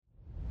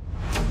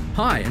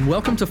Hi, and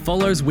welcome to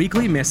Follow's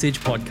weekly message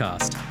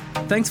podcast.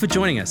 Thanks for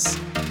joining us.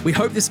 We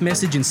hope this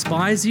message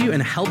inspires you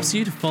and helps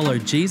you to follow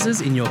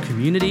Jesus in your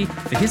community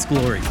for his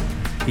glory.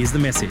 Here's the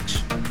message.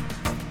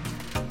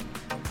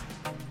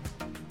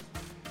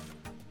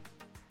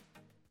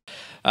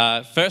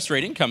 First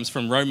reading comes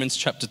from Romans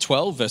chapter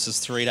 12, verses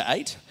 3 to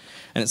 8,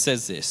 and it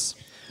says this: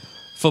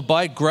 For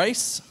by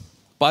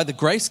the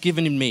grace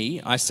given in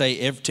me, I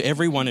say to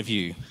every one of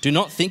you, do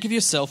not think of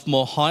yourself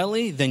more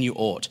highly than you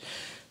ought,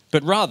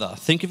 but rather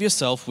think of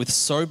yourself with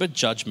sober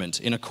judgment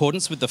in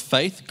accordance with the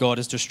faith God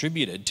has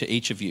distributed to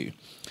each of you.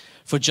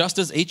 For just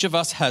as each of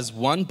us has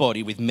one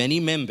body with many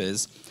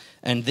members,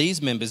 and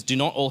these members do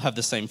not all have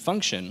the same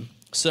function,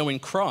 so in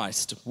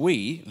Christ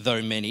we,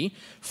 though many,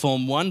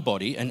 form one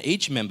body, and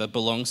each member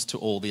belongs to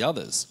all the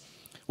others.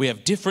 We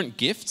have different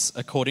gifts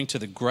according to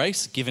the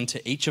grace given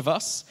to each of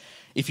us.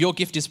 If your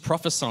gift is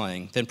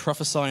prophesying, then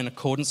prophesy in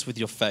accordance with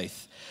your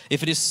faith.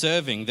 If it is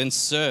serving, then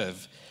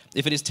serve.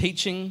 If it is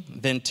teaching,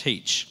 then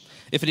teach.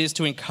 If it is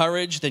to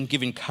encourage, then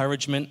give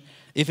encouragement.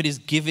 If it is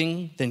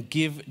giving, then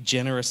give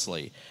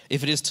generously.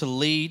 If it is to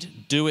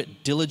lead, do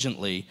it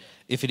diligently.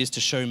 If it is to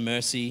show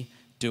mercy,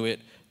 do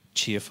it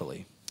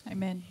cheerfully.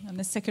 Amen. And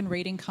the second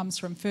reading comes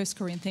from 1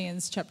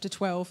 Corinthians chapter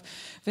 12,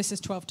 verses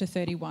 12 to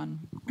 31.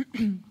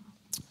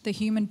 The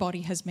human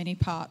body has many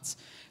parts,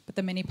 but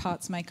the many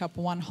parts make up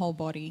one whole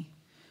body.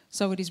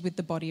 So it is with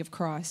the body of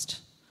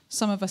Christ.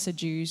 Some of us are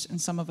Jews and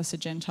some of us are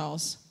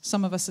Gentiles.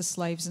 Some of us are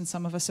slaves and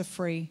some of us are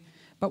free.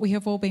 But we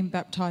have all been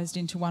baptized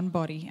into one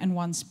body and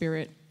one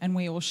spirit, and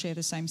we all share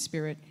the same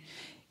spirit.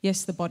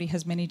 Yes, the body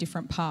has many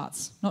different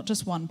parts, not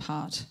just one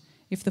part.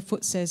 If the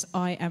foot says,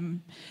 I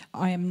am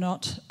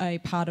not a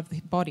part of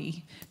the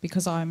body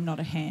because I am not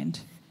a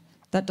hand,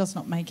 that does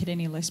not make it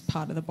any less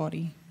part of the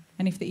body.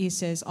 And if the ear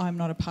says, I am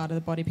not a part of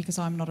the body because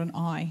I am not an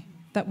eye,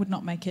 would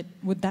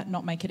that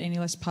not make it any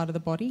less part of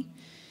the body?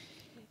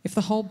 If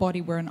the whole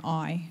body were an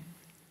eye,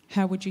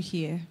 how would you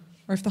hear?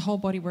 Or if the whole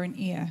body were an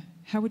ear,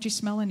 how would you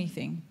smell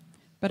anything?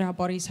 But our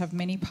bodies have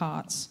many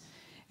parts,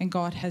 and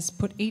God has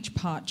put each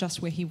part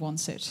just where he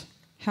wants it.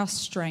 How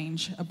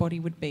strange a body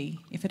would be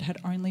if it had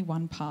only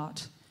one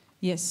part.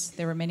 Yes,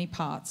 there are many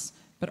parts,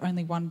 but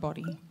only one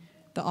body.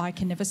 The eye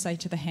can never say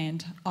to the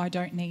hand, I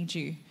don't need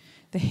you.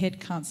 The head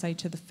can't say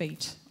to the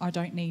feet, I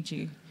don't need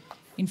you.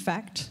 In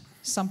fact,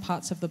 some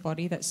parts of the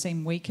body that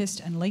seem weakest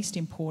and least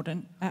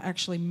important are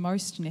actually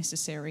most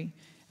necessary,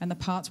 and the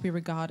parts we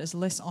regard as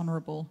less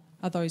honourable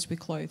are those we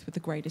clothe with the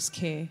greatest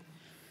care.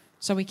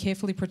 So we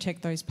carefully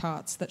protect those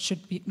parts that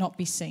should not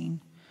be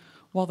seen,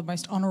 while the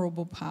most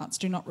honourable parts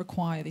do not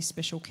require this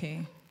special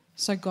care.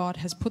 So God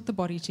has put the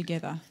body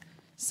together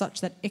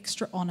such that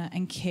extra honour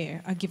and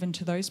care are given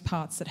to those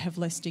parts that have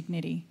less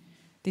dignity.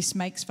 This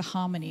makes for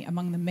harmony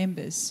among the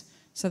members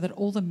so that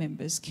all the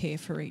members care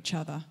for each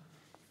other.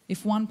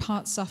 If one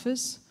part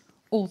suffers,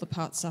 all the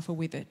parts suffer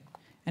with it.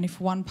 And if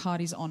one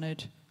part is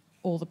honoured,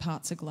 all the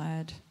parts are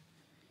glad.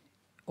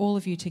 All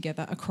of you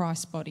together are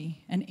Christ's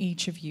body, and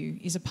each of you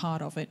is a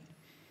part of it.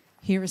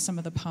 Here are some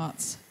of the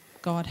parts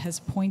God has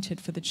appointed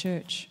for the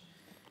church.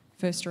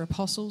 First are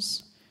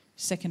apostles,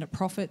 second are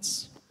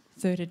prophets,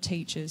 third are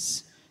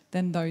teachers,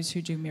 then those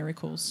who do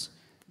miracles,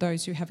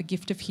 those who have a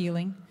gift of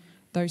healing,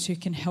 those who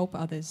can help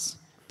others,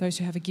 those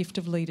who have a gift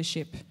of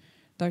leadership,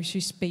 those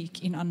who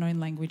speak in unknown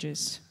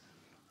languages.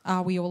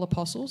 Are we all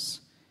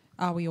apostles?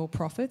 Are we all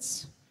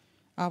prophets?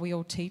 Are we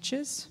all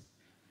teachers?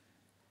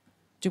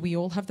 Do we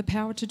all have the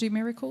power to do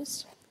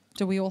miracles?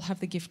 Do we all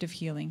have the gift of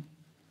healing?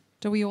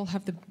 Do we all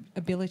have the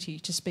ability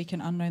to speak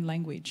an unknown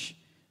language?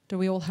 Do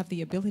we all have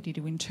the ability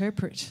to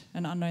interpret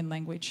an unknown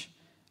language?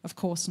 Of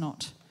course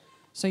not.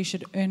 So you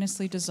should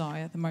earnestly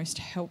desire the most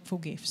helpful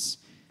gifts.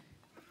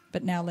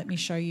 But now let me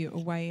show you a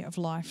way of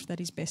life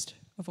that is best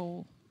of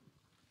all.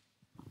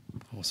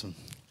 Awesome.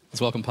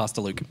 Let's welcome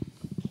Pastor Luke.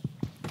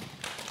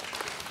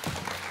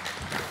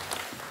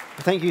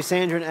 Thank you,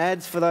 Sandra and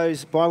Ads, for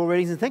those Bible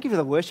readings, and thank you for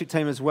the worship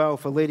team as well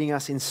for leading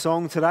us in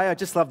song today. I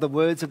just love the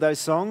words of those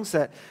songs,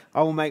 that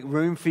I will make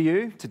room for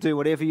you to do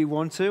whatever you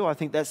want to. I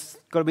think that's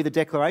got to be the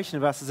declaration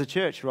of us as a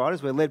church, right?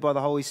 As we're led by the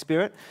Holy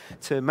Spirit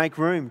to make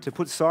room, to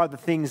put aside the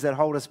things that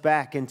hold us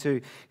back and to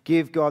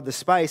give God the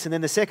space. And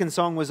then the second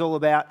song was all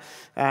about,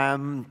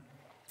 how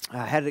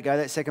did it go,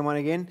 that second one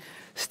again?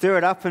 Stir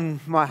it up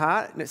in my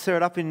heart, stir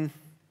it up in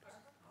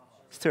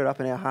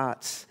our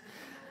hearts.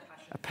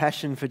 A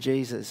passion for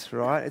Jesus,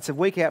 right? It's a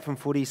week out from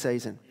footy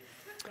season.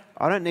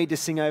 I don't need to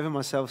sing over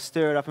myself,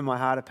 stir it up in my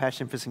heart, a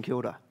passion for St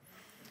Kilda.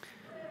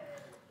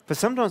 But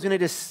sometimes we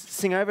need to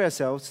sing over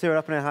ourselves, stir it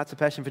up in our hearts, a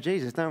passion for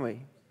Jesus, don't we?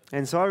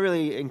 And so I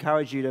really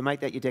encourage you to make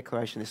that your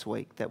declaration this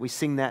week, that we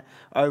sing that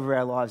over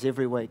our lives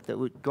every week,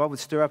 that God would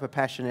stir up a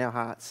passion in our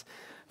hearts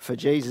for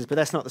Jesus. But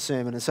that's not the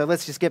sermon. And so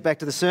let's just get back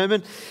to the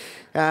sermon.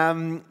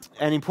 And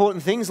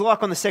important things,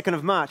 like on the 2nd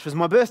of March was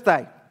my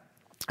birthday.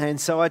 And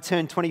so I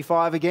turned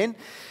 25 again,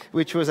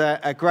 which was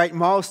a great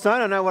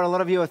milestone. I know what a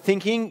lot of you are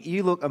thinking.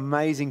 You look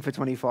amazing for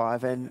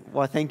 25, and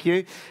why, thank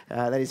you.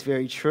 That is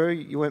very true.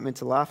 You weren't meant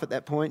to laugh at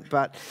that point,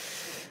 but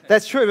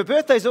That's true, but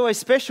birthday's always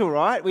special,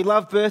 right? We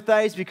love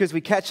birthdays because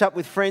we catch up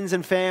with friends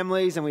and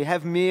families and we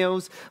have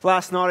meals.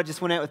 Last night I just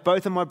went out with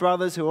both of my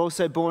brothers who are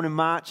also born in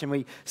March, and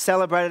we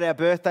celebrated our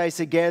birthdays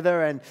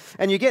together,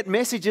 and you get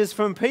messages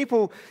from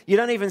people you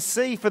don't even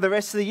see for the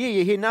rest of the year.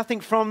 You hear nothing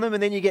from them,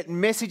 and then you get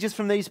messages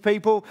from these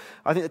people.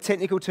 I think the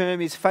technical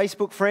term is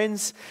Facebook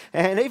friends,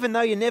 and even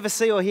though you never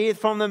see or hear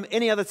from them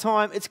any other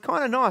time, it's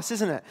kind of nice,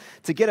 isn't it,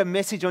 to get a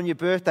message on your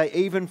birthday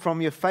even from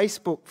your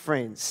Facebook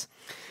friends.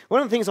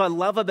 One of the things I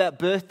love about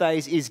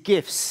birthdays is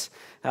gifts.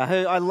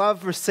 I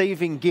love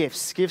receiving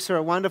gifts. Gifts are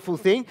a wonderful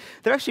thing.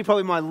 They're actually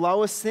probably my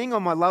lowest thing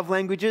on my love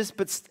languages,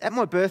 but at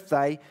my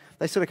birthday,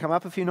 they sort of come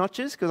up a few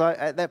notches because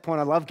at that point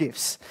I love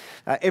gifts.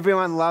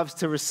 Everyone loves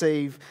to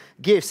receive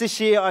gifts. This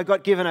year I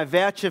got given a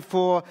voucher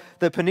for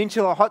the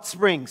Peninsula Hot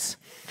Springs.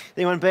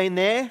 Anyone been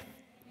there?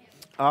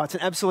 Oh, it's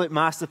an absolute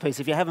masterpiece.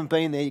 If you haven't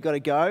been there, you've got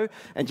to go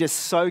and just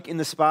soak in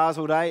the spas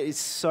all day. It's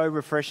so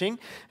refreshing.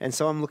 And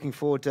so I'm looking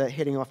forward to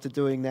heading off to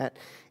doing that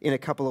in a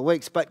couple of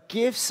weeks. But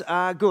gifts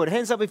are good.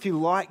 Hands up if you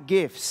like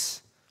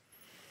gifts.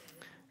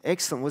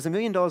 Excellent. Well, there's $1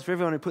 million for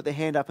everyone who put their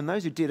hand up, and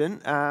those who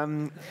didn't.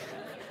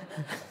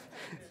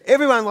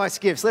 Everyone likes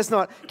gifts. Let's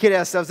not kid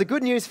ourselves. The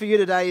good news for you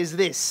today is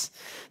this,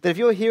 that if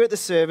you're here at the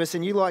service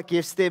and you like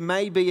gifts, there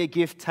may be a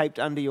gift taped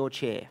under your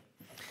chair.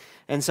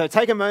 And so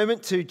take a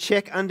moment to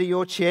check under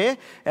your chair.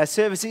 Our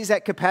service is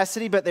at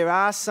capacity, but there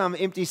are some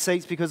empty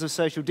seats because of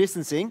social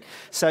distancing.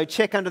 So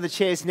check under the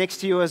chairs next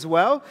to you as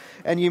well,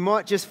 and you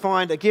might just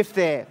find a gift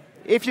there.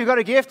 If you've got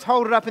a gift,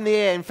 hold it up in the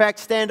air. In fact,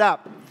 stand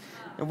up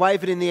and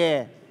wave it in the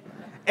air.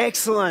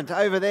 Excellent,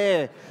 over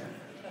there.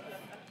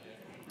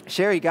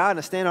 Sherry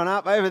Gardner, stand on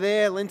up. Over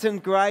there, Linton,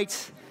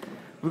 great.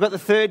 We've got the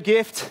third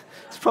gift.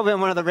 It's probably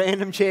on one of the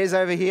random chairs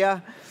over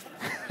here.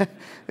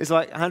 There's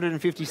like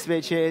 150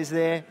 spare chairs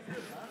there.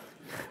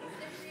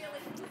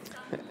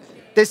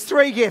 There's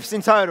 3 gifts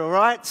in total,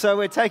 right? So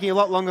we're taking a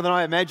lot longer than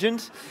I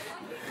imagined.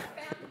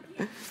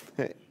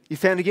 You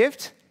found a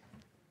gift?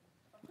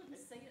 I couldn't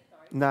see it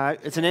though. No,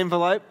 it's an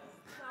envelope.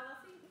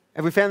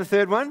 Have we found the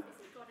third one?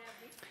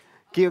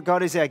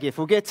 God is our gift.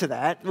 We'll get to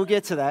that.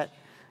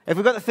 Have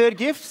we got the third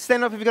gift?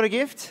 Stand up if you've got a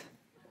gift.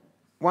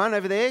 1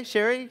 over there,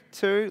 Sherry.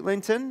 2,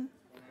 Linton.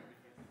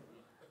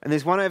 And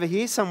there's 1 over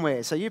here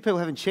somewhere. So you people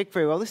haven't checked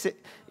very well. This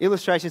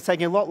illustration is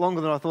taking a lot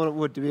longer than I thought it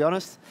would, to be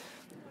honest.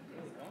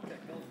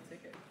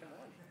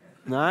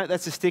 No,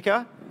 that's a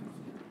sticker.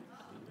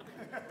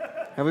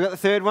 Have we got the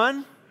third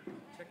one?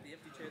 Check the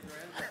empty chairs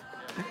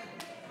around.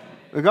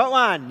 We've got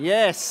one,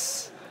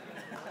 yes.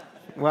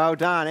 Well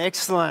done,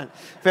 excellent.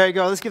 Very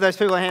good. Let's give those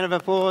people a hand of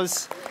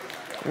applause.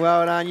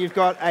 Well done. You've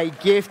got a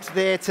gift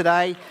there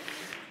today.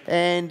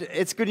 And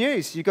it's good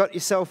news. You got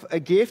yourself a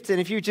gift.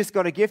 And if you just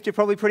got a gift, you're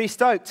probably pretty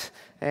stoked.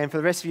 And for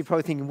the rest of you, you're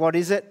probably thinking, what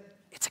is it?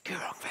 It's a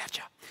Koorong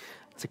voucher.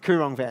 It's a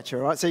Koorong voucher,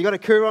 right? So you got a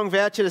Koorong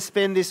voucher to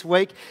spend this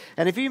week.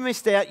 And if you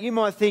missed out, you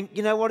might think,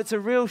 you know what, it's a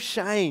real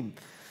shame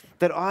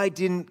that I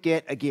didn't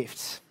get a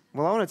gift.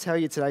 Well, I want to tell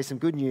you today some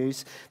good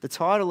news. The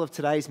title of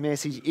today's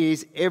message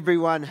is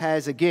Everyone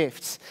Has a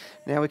Gift.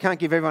 Now, we can't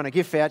give everyone a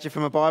gift voucher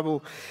from a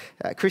Bible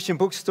Christian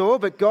bookstore,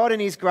 but God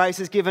in His grace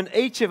has given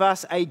each of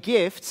us a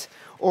gift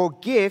or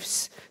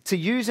gifts to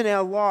use in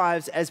our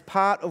lives as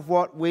part of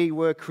what we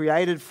were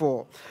created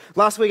for.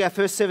 Last week, our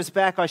first service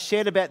back, I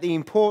shared about the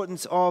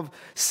importance of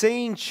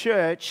seeing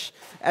church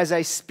as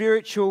a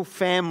spiritual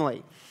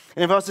family.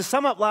 And if I was to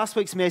sum up last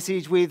week's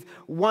message with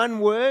one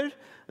word,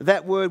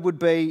 that word would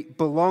be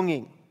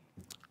belonging.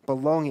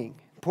 Belonging.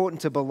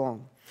 Important to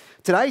belong.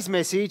 Today's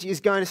message is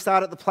going to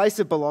start at the place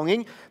of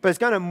belonging, but it's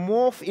going to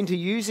morph into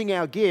using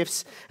our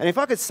gifts. And if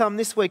I could sum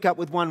this week up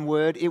with one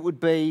word, it would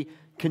be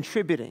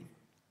contributing.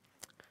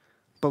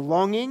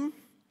 Belonging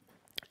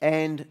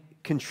and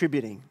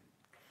contributing.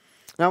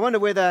 Now, I wonder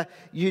whether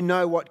you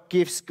know what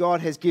gifts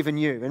God has given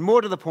you, and more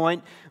to the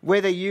point,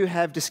 whether you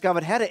have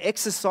discovered how to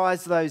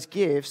exercise those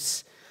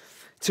gifts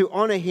to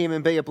honour Him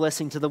and be a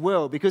blessing to the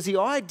world. Because the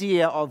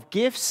idea of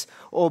gifts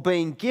or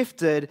being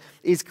gifted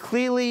is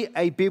clearly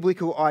a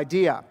biblical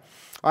idea.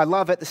 I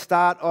love at the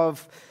start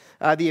of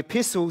the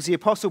epistles, the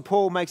Apostle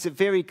Paul makes it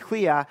very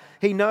clear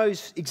he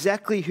knows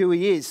exactly who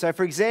he is. So,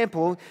 for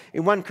example,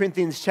 in 1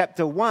 Corinthians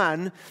chapter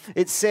 1,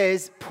 it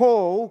says,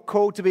 Paul,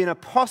 called to be an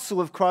apostle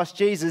of Christ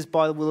Jesus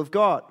by the will of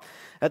God.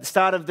 At the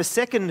start of the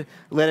second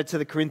letter to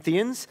the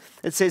Corinthians,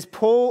 it says,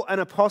 Paul, an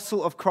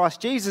apostle of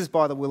Christ Jesus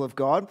by the will of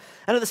God.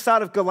 And at the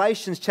start of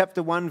Galatians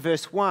chapter 1,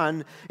 verse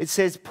 1, it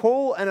says,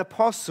 Paul, an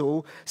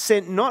apostle,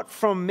 sent not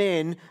from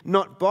men,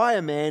 not by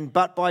a man,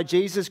 but by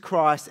Jesus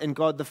Christ and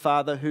God the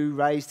Father who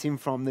raised him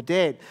from the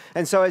dead.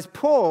 And so as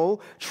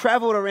Paul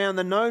travelled around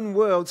the known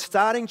world,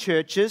 starting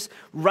churches,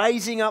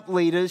 raising up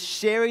leaders,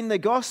 sharing the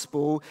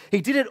gospel,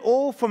 he did it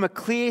all from a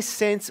clear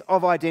sense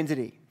of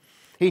identity.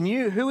 He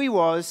knew who he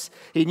was,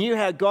 he knew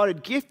how God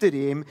had gifted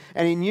him,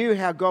 and he knew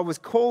how God was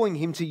calling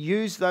him to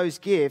use those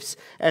gifts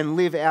and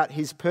live out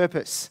his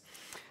purpose.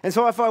 And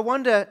so if I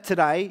wonder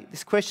today,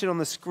 this question on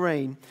the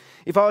screen,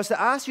 if I was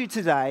to ask you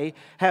today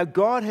how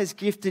God has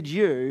gifted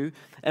you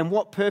and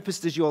what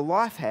purpose does your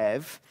life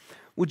have,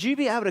 would you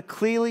be able to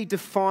clearly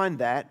define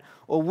that,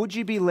 or would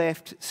you be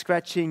left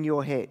scratching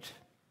your head?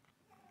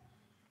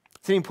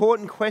 It's an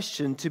important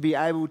question to be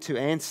able to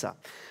answer.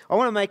 I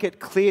want to make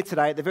it clear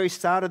today at the very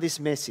start of this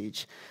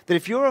message that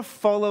if you're a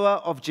follower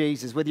of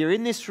Jesus, whether you're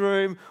in this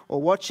room or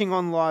watching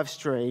on live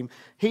stream,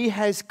 He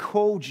has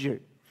called you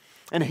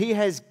and He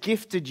has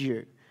gifted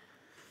you.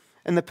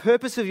 And the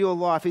purpose of your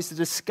life is to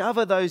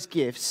discover those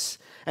gifts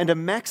and to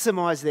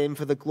maximize them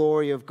for the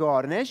glory of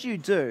God. And as you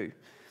do,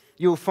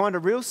 you'll find a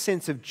real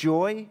sense of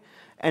joy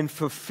and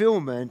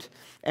fulfillment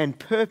and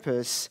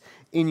purpose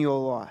in your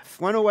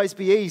life. Won't always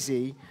be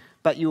easy,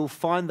 but you'll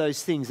find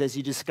those things as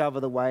you discover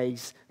the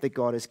ways that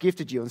God has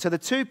gifted you. And so the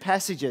two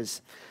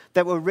passages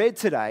that were read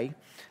today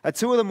are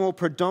two of the more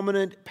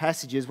predominant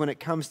passages when it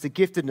comes to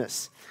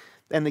giftedness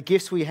and the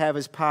gifts we have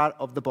as part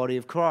of the body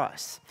of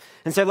Christ.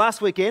 And so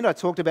last weekend I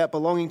talked about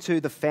belonging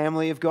to the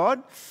family of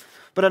God,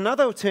 but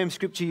another term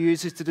Scripture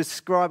uses to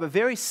describe a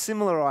very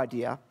similar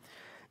idea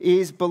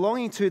is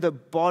belonging to the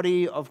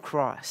body of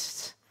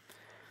Christ.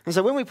 And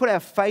so when we put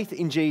our faith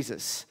in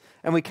Jesus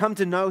and we come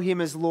to know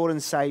Him as Lord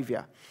and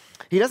Saviour,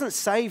 He doesn't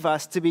save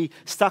us to be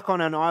stuck on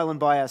an island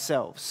by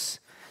ourselves.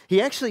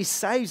 He actually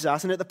saves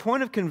us, and at the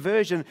point of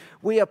conversion,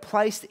 we are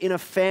placed in a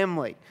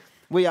family.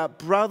 We are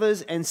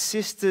brothers and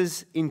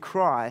sisters in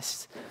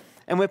Christ,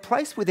 and we're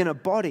placed within a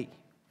body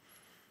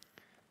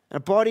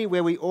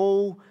where we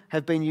all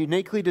have been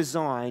uniquely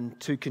designed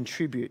to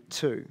contribute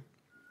to.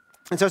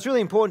 And so it's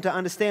really important to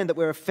understand that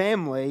we're a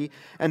family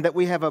and that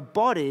we have a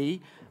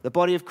body, the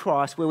body of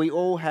Christ, where we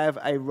all have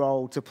a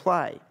role to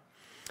play.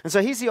 And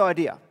so here's the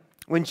idea.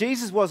 When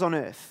Jesus was on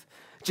earth,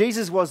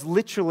 Jesus was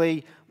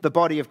literally the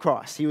body of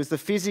Christ. He was the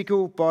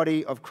physical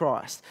body of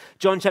Christ.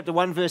 John chapter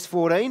 1 verse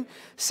 14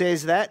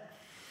 says that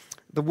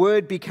the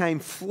Word became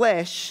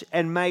flesh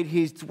and made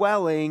His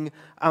dwelling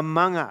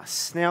among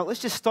us. Now, let's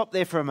just stop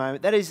there for a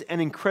moment. That is an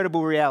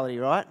incredible reality,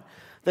 right?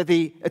 That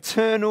the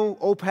eternal,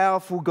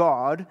 all-powerful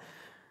God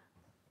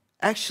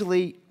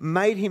actually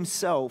made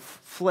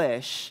Himself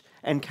flesh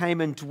and came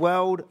and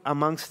dwelled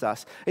amongst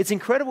us. It's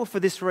incredible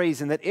for this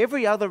reason, that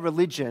every other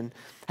religion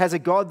has a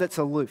God that's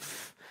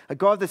aloof, a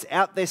God that's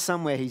out there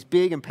somewhere. He's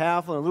big and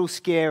powerful and a little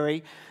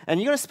scary, and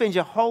you've got to spend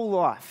your whole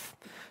life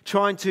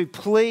trying to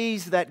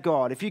please that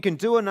God. If you can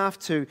do enough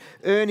to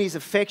earn His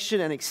affection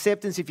and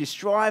acceptance, if you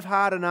strive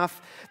hard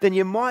enough, then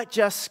you might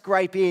just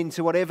scrape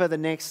into whatever the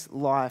next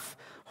life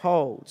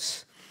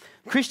holds.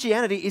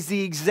 Christianity is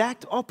the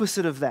exact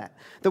opposite of that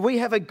we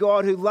have a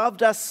God who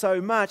loved us so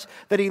much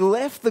that He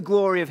left the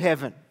glory of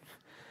heaven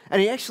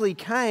and He actually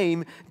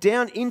came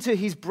down into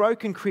His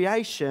broken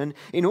creation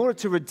in order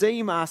to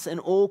redeem us and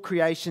all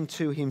creation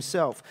to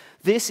Himself.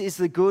 This is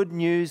the good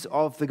news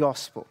of the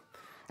gospel,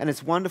 and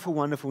it's wonderful,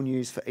 wonderful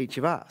news for each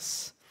of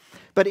us.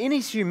 But in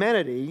His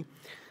humanity,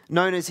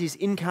 known as His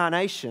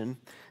incarnation,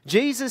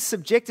 Jesus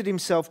subjected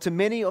Himself to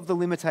many of the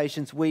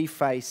limitations we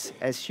face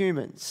as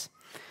humans.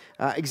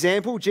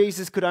 Example,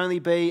 Jesus could only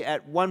be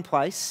at one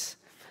place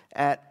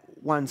at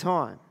one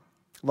time.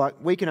 Like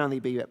we can only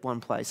be at one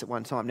place at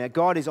one time. Now,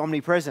 God is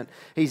omnipresent.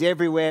 He's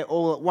everywhere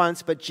all at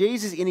once, but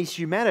Jesus in His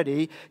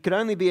humanity could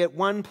only be at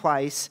one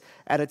place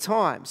at a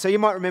time. So you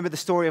might remember the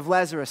story of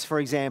Lazarus, for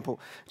example.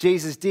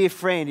 Jesus' dear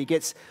friend, he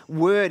gets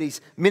word,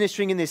 he's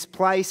ministering in this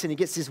place, and he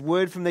gets this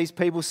word from these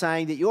people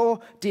saying that your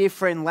dear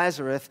friend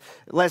Lazarus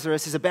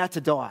is about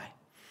to die.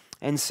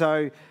 And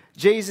so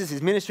Jesus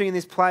is ministering in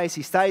this place.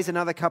 He stays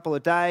another couple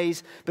of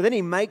days, but then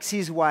he makes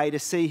his way to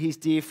see his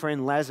dear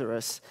friend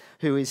Lazarus,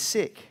 who is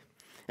sick.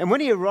 And when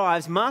he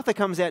arrives, Martha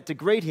comes out to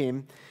greet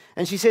him,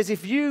 and she says,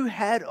 "If you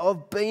had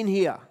of been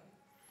here,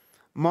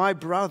 my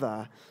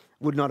brother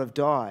would not have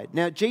died."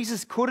 Now,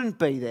 Jesus couldn't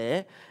be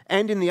there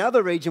and in the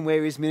other region where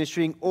he was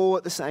ministering all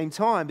at the same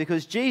time,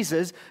 because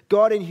Jesus,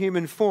 God in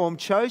human form,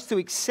 chose to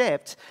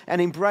accept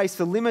and embrace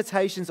the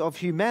limitations of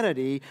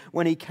humanity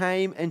when He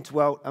came and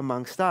dwelt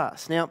amongst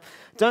us. Now,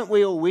 don't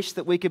we all wish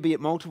that we could be at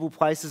multiple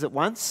places at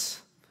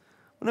once?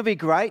 Wouldn't it be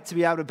great to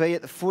be able to be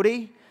at the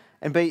footy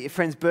and be at your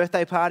friend's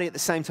birthday party at the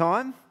same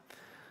time?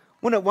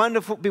 Wouldn't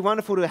it be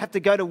wonderful to have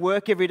to go to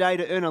work every day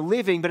to earn a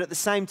living, but at the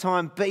same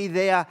time be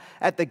there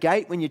at the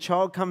gate when your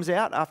child comes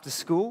out after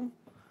school?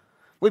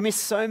 We miss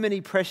so many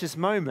precious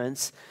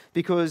moments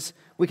because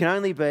we can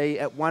only be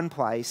at one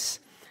place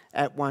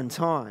at one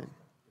time.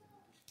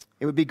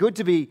 It would be good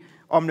to be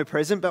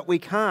omnipresent, but we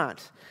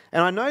can't.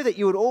 And I know that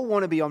you would all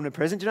want to be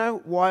omnipresent. Do you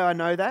know why I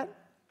know that?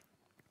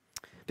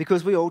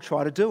 Because we all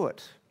try to do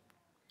it.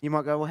 You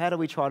might go, well, how do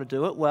we try to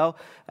do it? Well,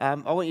 I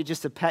want you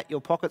just to pat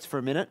your pockets for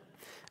a minute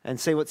and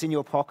see what's in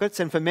your pockets.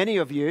 And for many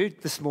of you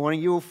this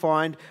morning, you will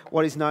find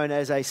what is known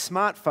as a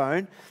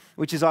smartphone,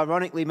 which is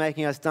ironically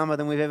making us dumber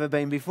than we've ever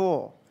been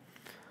before.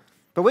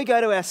 But we go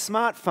to our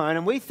smartphone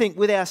and we think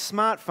with our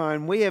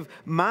smartphone, we have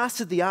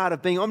mastered the art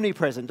of being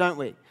omnipresent, don't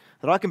we?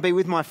 That I can be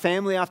with my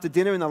family after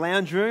dinner in the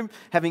lounge room,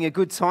 having a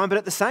good time, but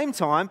at the same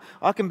time,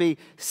 I can be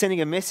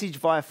sending a message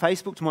via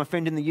Facebook to my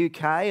friend in the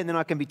UK, and then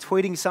I can be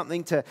tweeting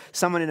something to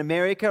someone in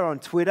America on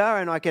Twitter,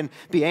 and I can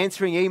be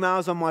answering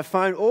emails on my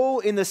phone,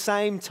 all in the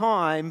same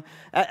time,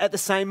 at the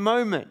same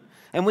moment.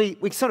 And we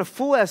sort of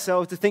fool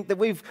ourselves to think that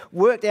we've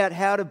worked out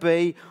how to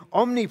be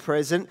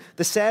omnipresent,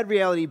 the sad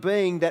reality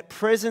being that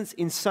presence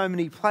in so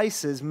many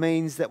places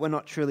means that we're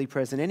not truly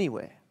present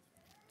anywhere.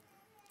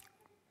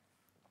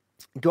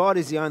 God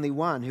is the only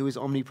one who is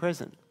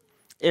omnipresent,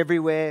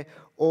 everywhere,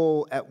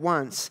 all at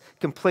once,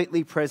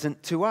 completely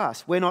present to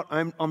us. We're not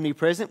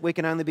omnipresent. We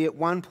can only be at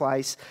one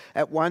place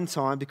at one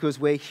time because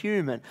we're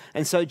human.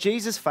 And so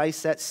Jesus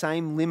faced that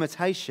same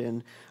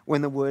limitation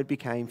when the Word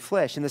became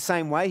flesh. In the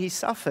same way, he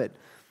suffered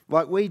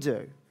like we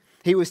do.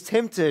 He was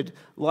tempted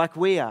like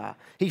we are.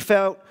 He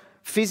felt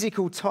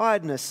physical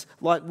tiredness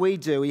like we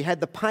do. He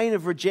had the pain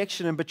of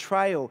rejection and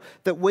betrayal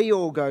that we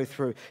all go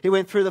through. He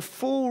went through the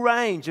full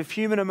range of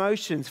human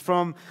emotions,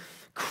 from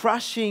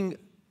crushing,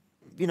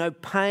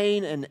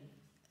 pain and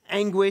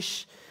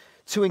anguish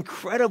to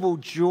incredible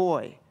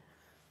joy.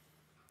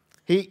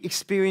 He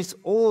experienced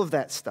all of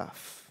that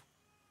stuff.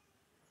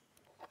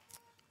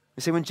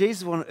 You see, when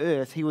Jesus was on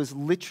earth, he was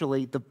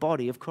literally the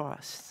body of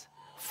Christ,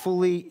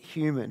 fully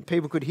human.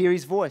 People could hear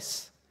his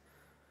voice.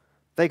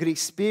 They could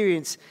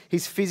experience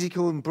his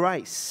physical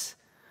embrace.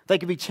 They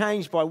could be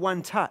changed by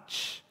one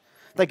touch.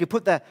 They could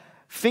put their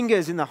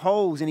fingers in the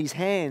holes in his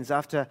hands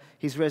after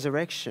his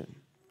resurrection.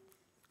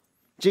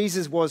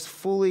 Jesus was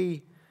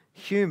fully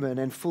human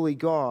and fully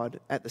God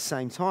at the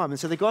same time. And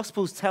so the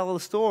Gospels tell the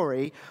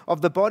story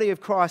of the body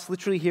of Christ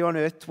literally here on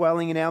earth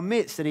dwelling in our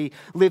midst, that he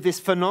lived this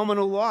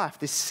phenomenal life,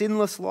 this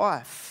sinless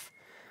life.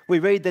 We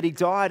read that he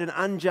died an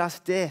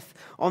unjust death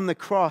on the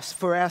cross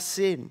for our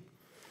sin.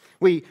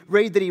 We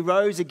read that he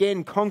rose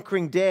again,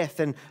 conquering death,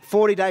 and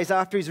 40 days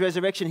after his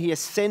resurrection, he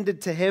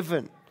ascended to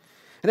heaven.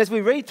 And as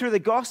we read through the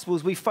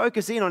Gospels, we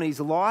focus in on his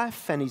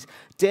life and his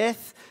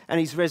death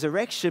and his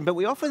resurrection, but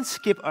we often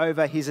skip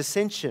over his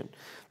ascension.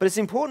 But it's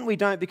important we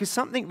don't, because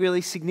something really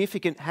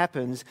significant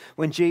happens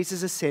when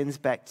Jesus ascends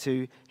back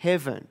to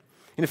heaven.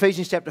 In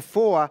Ephesians chapter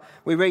 4,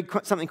 we read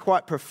something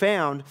quite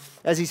profound.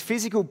 As his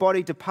physical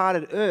body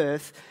departed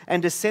earth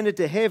and descended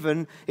to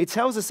heaven, it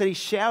tells us that he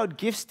showered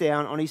gifts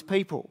down on his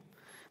people,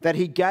 that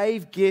he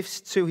gave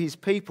gifts to his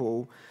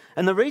people.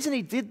 And the reason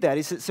he did that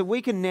is that so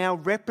we can now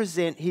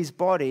represent his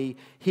body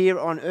here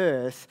on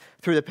earth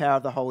through the power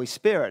of the Holy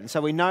Spirit. And so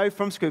we know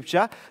from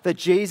Scripture that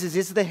Jesus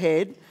is the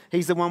head.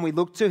 He's the one we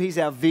look to. He's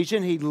our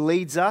vision. He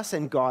leads us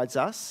and guides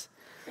us.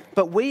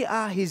 But we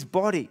are his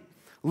body,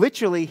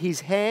 literally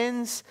his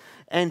hands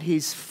and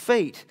his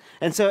feet.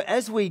 And so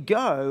as we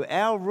go,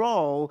 our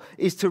role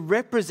is to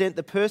represent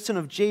the person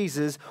of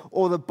Jesus,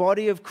 or the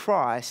body of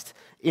Christ,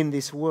 in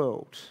this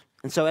world.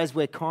 And so as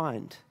we're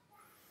kind,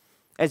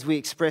 as we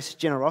express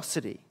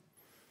generosity,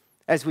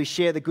 as we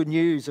share the good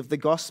news of the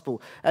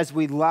gospel, as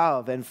we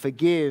love and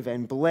forgive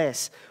and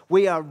bless,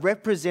 we are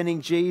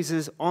representing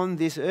Jesus on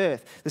this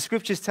earth. The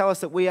scriptures tell us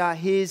that we are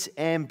his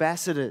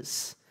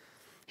ambassadors.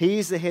 He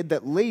is the head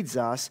that leads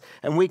us,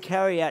 and we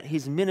carry out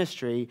his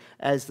ministry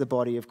as the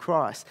body of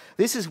Christ.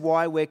 This is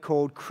why we're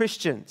called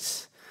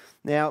Christians.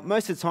 Now,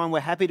 most of the time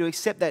we're happy to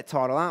accept that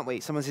title, aren't we?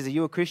 Someone says, "Are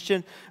you a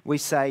Christian?" We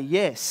say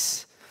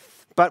yes.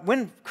 But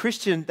when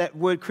that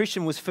word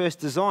Christian was first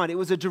designed, it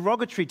was a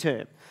derogatory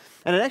term.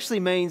 And it actually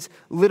means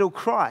little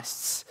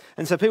Christs.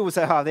 And so people would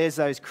say, "Oh, there's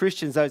those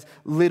Christians, those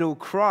little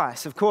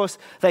Christs." Of course,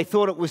 they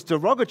thought it was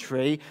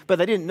derogatory, but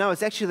they didn't know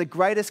it's actually the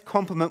greatest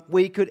compliment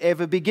we could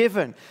ever be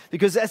given,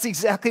 because that's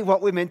exactly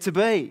what we're meant to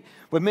be.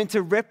 We're meant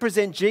to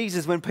represent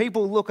Jesus. When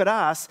people look at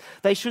us,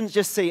 they shouldn't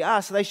just see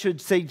us, they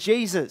should see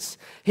Jesus,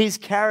 his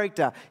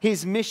character,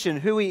 his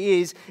mission, who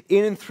he is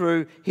in and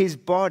through his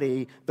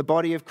body, the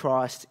body of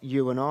Christ,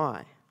 you and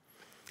I.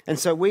 And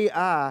so we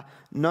are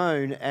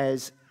known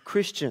as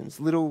Christians,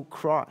 little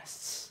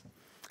Christs.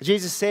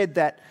 Jesus said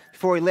that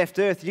before he left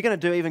earth, "You're going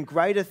to do even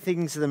greater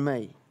things than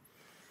me."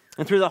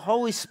 And through the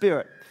Holy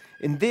Spirit,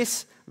 in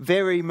this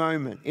very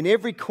moment, in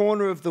every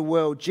corner of the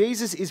world,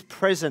 Jesus is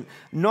present,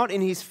 not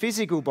in his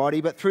physical body,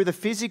 but through the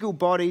physical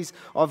bodies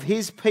of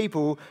his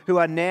people who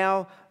are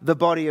now the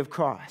body of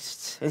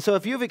Christ. And so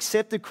if you've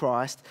accepted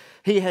Christ,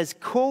 he has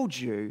called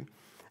you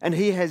and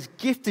he has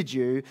gifted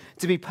you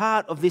to be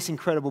part of this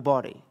incredible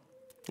body.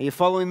 Are you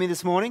following me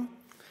this morning?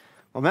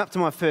 I'm up to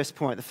my first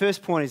point. The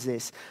first point is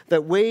this,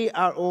 that we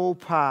are all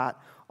part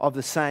of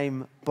the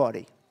same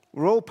body.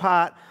 We're all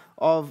part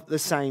of the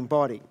same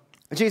body.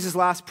 Jesus'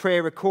 last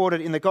prayer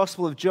recorded in the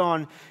Gospel of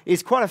John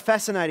is quite a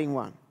fascinating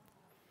one.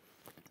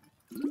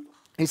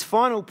 His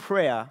final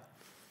prayer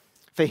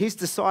for his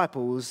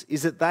disciples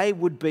is that they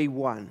would be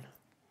one.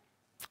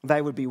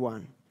 They would be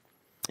one.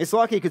 It's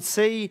like he could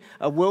see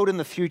a world in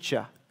the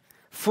future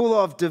full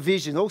of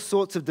division, all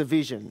sorts of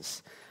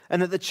divisions,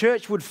 and that the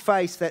church would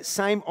face that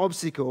same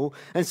obstacle.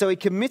 And so he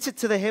commits it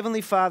to the Heavenly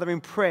Father in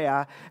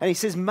prayer, and he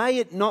says, "May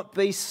it not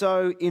be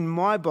so in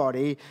my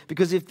body,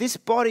 because if this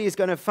body is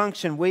going to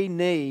function, we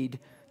need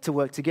to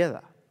work together."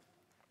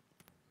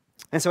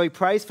 And so he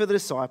prays for the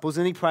disciples,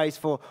 and he prays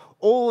for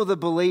all of the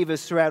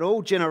believers throughout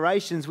all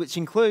generations, which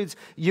includes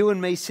you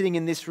and me sitting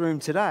in this room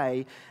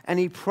today, and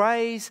he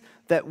prays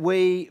that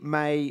we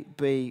may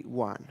be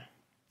one.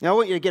 Now I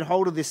want you to get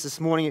hold of this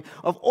morning,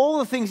 of all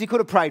the things he could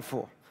have prayed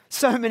for.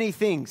 So many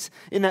things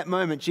in that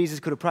moment Jesus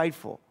could have prayed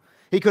for.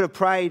 He could have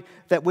prayed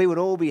that we would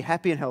all be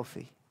happy and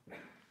healthy.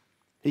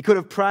 He could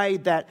have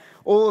prayed that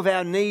all of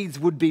our needs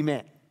would be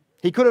met.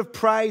 He could have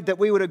prayed that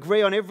we would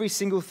agree on every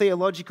single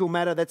theological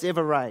matter that's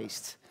ever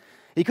raised.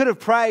 He could have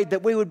prayed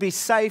that we would be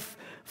safe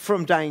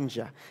from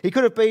danger. He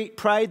could have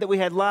prayed that we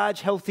had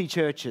large, healthy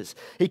churches.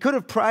 He could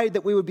have prayed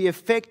that we would be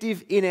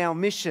effective in our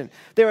mission.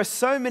 There are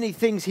so many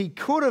things he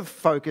could have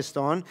focused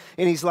on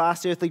in his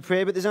last earthly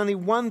prayer, but there's only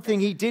one thing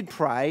he did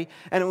pray,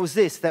 and it was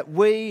this, that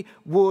we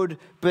would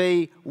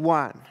be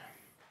one.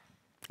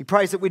 He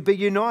prays that we'd be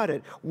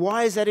united.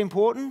 Why is that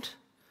important?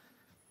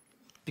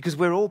 Because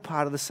we're all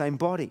part of the same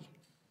body.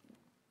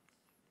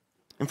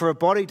 And for a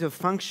body to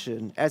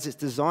function as it's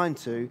designed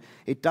to,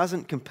 it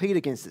doesn't compete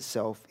against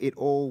itself. It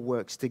all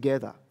works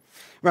together.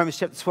 Romans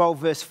chapter 12,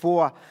 verse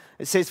 4,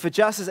 it says, "For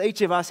just as each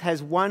of us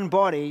has one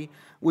body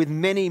with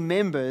many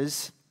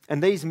members,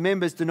 and these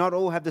members do not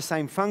all have the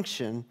same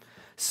function,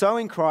 so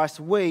in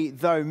Christ we,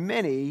 though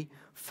many,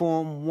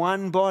 form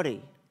one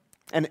body,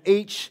 and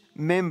each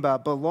member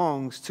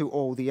belongs to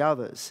all the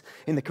others."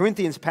 In the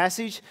Corinthians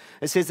passage,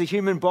 it says the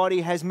human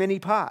body has many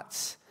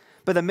parts,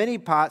 but the many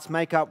parts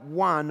make up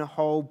one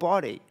whole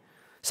body.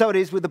 So it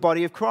is with the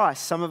body of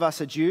Christ. Some of us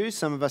are Jews,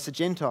 some of us are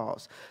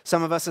Gentiles.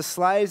 Some of us are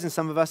slaves and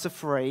some of us are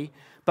free.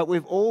 But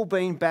we've all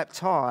been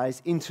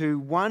baptized into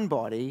one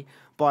body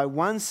by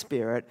one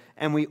Spirit,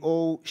 and we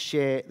all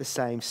share the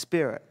same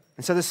Spirit.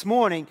 And so this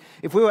morning,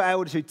 if we were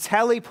able to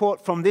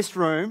teleport from this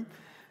room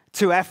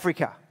to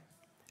Africa,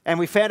 and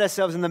we found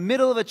ourselves in the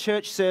middle of a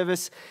church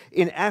service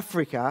in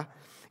Africa,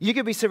 you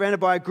could be surrounded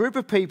by a group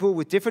of people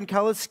with different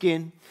coloured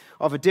skin,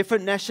 of a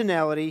different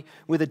nationality,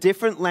 with a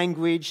different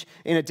language,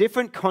 in a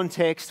different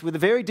context, with a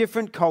very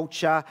different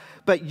culture,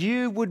 but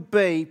you would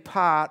be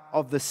part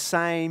of the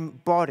same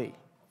body.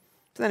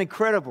 Isn't that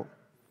incredible?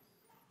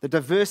 The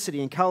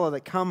diversity and colour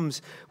that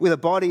comes with a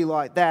body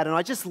like that. And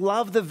I just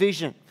love the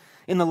vision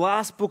in the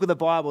last book of the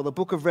Bible, the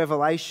book of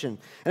Revelation.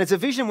 And it's a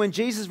vision when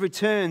Jesus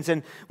returns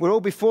and we're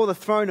all before the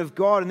throne of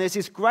God, and there's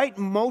this great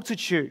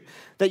multitude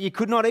that you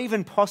could not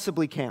even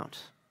possibly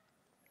count.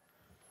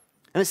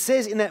 And it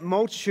says in that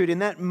multitude, in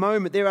that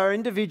moment, there are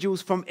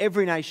individuals from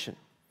every nation,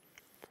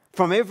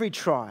 from every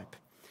tribe,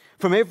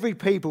 from every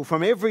people,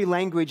 from every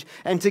language,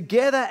 and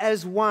together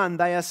as one,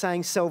 they are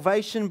saying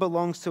salvation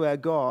belongs to our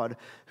God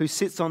who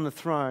sits on the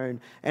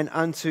throne and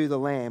unto the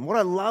Lamb. What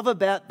I love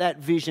about that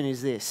vision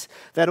is this,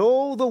 that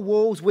all the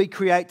walls we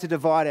create to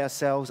divide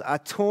ourselves are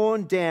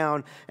torn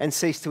down and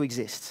cease to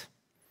exist.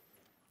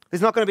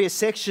 There's not going to be a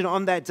section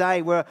on that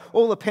day where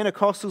all the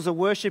Pentecostals are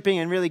worshipping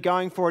and really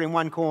going for it in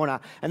one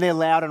corner, and they're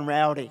loud and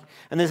rowdy.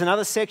 And there's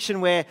another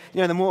section where,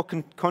 the more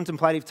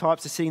contemplative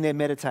types are sitting there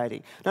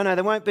meditating. No,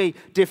 there won't be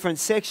different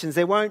sections.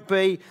 There won't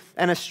be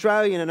an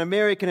Australian, an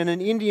American, and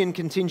an Indian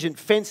contingent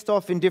fenced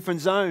off in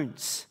different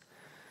zones.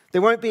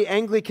 There won't be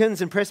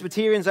Anglicans and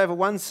Presbyterians over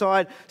one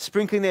side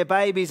sprinkling their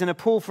babies and a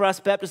pool for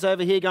us Baptists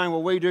over here going,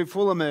 well, we do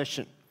full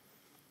immersion.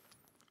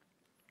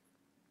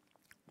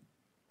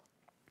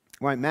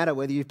 Won't matter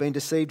whether you've been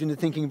deceived into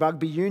thinking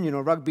rugby union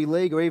or rugby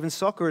league or even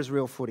soccer is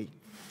real footy.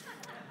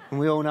 And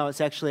we all know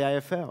it's actually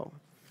AFL.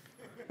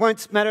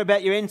 Won't matter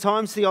about your end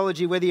times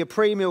theology, whether you're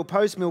pre-mill,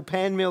 post-mill,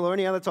 pan-mill or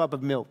any other type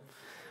of mill.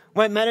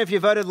 Won't matter if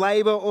you voted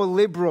Labor or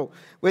Liberal,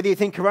 whether you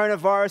think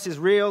coronavirus is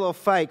real or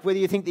fake, whether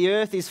you think the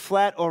earth is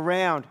flat or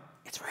round.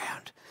 It's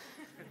round.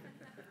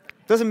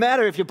 Doesn't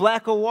matter if you're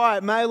black or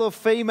white, male or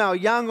female,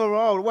 young or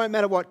old. It won't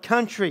matter what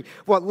country,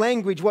 what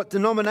language, what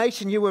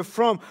denomination you were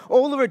from.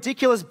 All the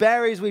ridiculous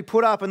barriers we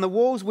put up and the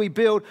walls we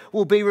build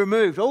will be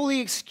removed. All the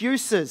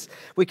excuses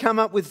we come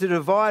up with to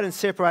divide and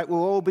separate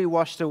will all be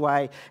washed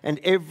away. And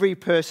every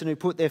person who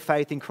put their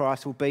faith in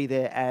Christ will be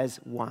there as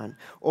one.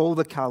 All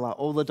the colour,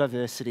 all the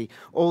diversity,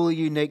 all the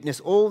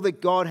uniqueness, all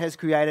that God has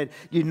created,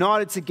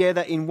 united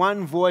together in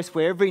one voice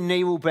where every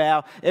knee will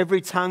bow, every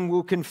tongue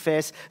will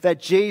confess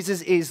that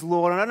Jesus is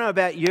Lord. And I don't know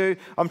about you,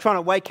 I'm trying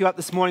to wake you up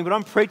this morning, but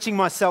I'm preaching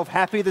myself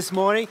happy this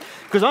morning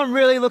because I'm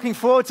really looking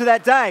forward to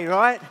that day,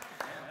 right?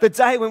 The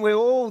day when we're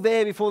all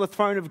there before the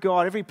throne of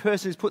God. Every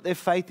person who's put their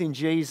faith in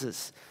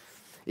Jesus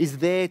is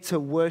there to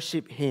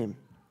worship him.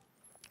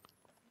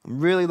 I'm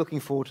really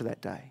looking forward to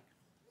that day.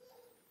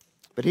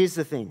 But here's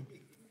the thing.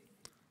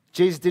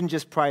 Jesus didn't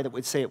just pray that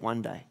we'd see it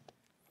one day.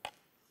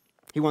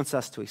 He wants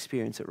us to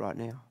experience it right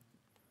now.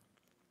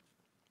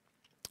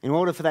 In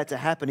order for that to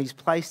happen, he's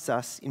placed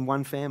us in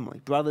one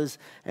family, brothers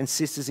and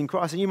sisters in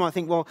Christ. And you might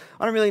think, well,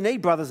 I don't really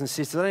need brothers and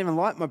sisters. I don't even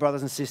like my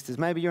brothers and sisters.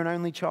 Maybe you're an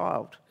only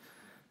child.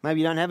 Maybe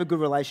you don't have a good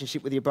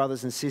relationship with your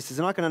brothers and sisters.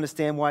 And I can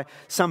understand why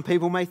some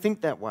people may think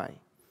that way.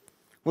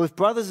 Well, if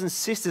brothers and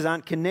sisters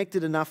aren't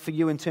connected enough for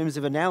you in terms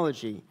of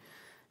analogy,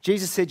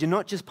 Jesus said you're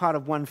not just part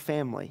of one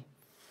family.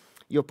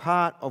 You're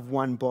part of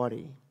one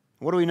body.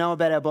 What do we know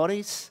about our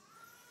bodies?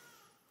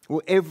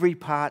 Well, every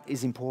part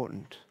is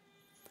important.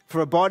 For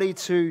a body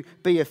to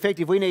be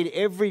effective, we need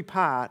every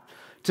part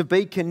to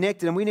be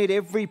connected and we need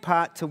every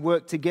part to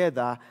work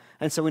together.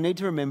 And so we need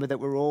to remember that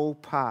we're all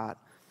part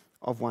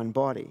of one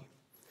body.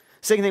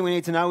 Second thing we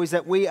need to know is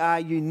that we are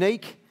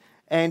unique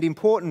and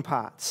important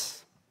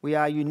parts. We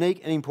are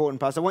unique and important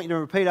parts. I want you to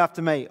repeat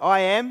after me. I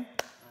am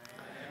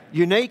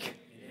unique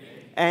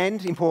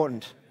and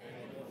important.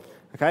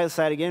 Okay, let's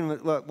say it again.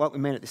 Look what we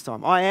meant at this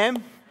time. I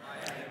am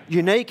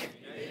unique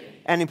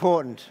and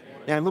important.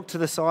 Now look to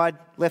the side,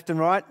 left and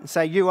right, and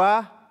say, you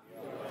are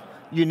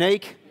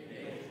unique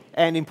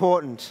and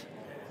important.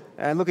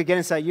 And look again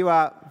and say, you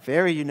are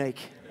very unique.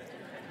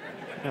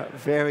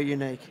 Very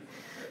unique.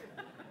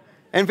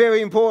 And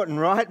very important,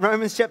 right?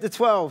 Romans chapter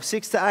 12,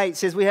 6-8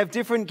 says we have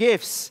different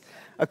gifts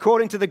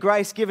according to the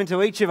grace given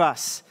to each of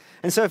us.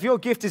 And so if your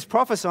gift is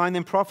prophesying,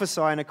 then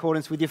prophesy in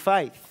accordance with your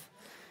faith.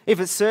 If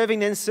it's serving,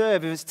 then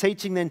serve. If it's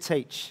teaching, then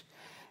teach.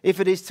 If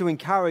it is to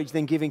encourage,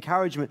 then give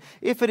encouragement.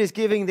 If it is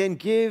giving, then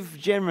give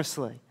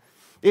generously.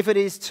 If it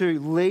is to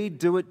lead,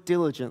 do it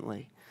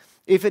diligently.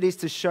 If it is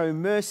to show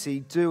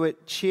mercy, do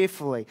it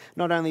cheerfully.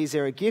 Not only is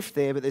there a gift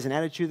there, but there's an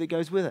attitude that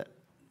goes with it.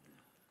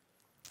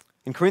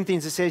 In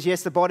Corinthians it says,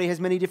 yes, the body has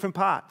many different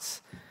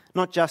parts,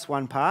 not just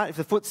one part. If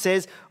the foot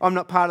says, I'm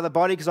not part of the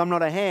body because I'm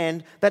not a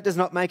hand, that does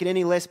not make it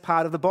any less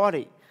part of the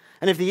body.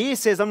 And if the ear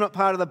says, I'm not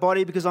part of the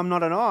body because I'm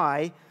not an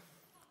eye,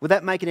 would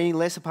that make it any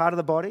less a part of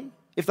the body?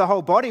 If the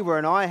whole body were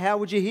an eye, how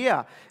would you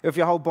hear? If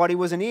your whole body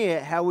was an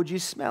ear, how would you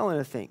smell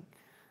anything?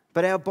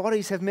 But our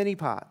bodies have many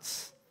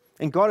parts.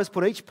 And God has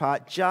put each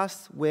part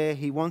just where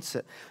he wants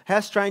it. How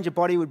strange a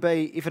body would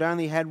be if it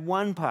only had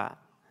one part.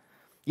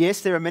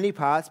 Yes, there are many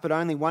parts, but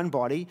only one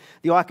body.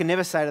 The eye can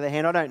never say to the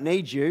hand, I don't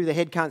need you. The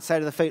head can't say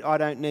to the feet, I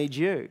don't need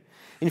you.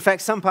 In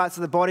fact, some parts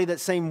of the body that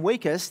seem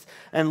weakest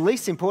and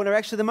least important are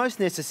actually the most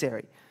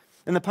necessary.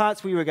 And the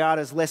parts we regard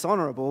as less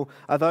honourable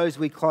are those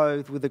we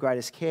clothe with the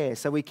greatest care.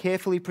 So we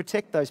carefully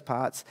protect those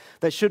parts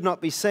that should not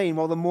be seen,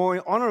 while the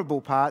more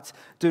honourable parts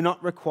do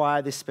not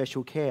require this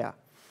special care.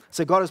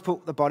 So God has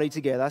put the body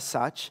together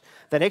such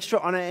that extra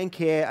honour and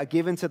care are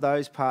given to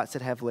those parts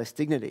that have less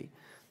dignity.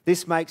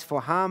 This makes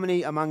for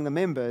harmony among the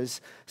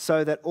members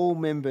so that all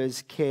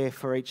members care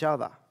for each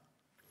other.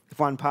 If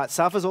one part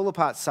suffers, all the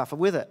parts suffer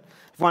with it.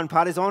 If one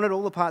part is honoured,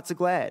 all the parts are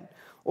glad.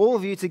 All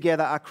of you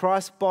together are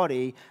Christ's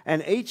body,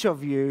 and each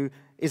of you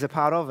is a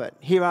part of it.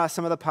 Here are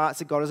some of the parts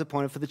that God has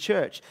appointed for the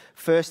church.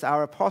 First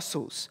are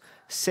apostles.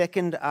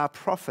 Second are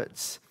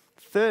prophets.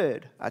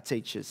 Third are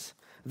teachers.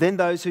 Then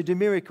those who do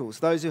miracles,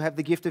 those who have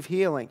the gift of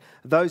healing,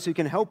 those who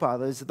can help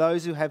others,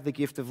 those who have the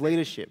gift of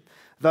leadership,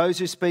 those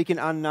who speak in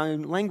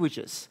unknown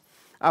languages.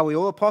 Are we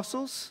all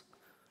apostles?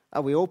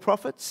 Are we all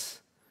prophets?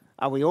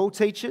 Are we all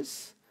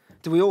teachers?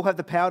 Do we all have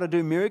the power to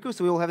do miracles?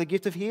 Do we all have the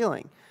gift of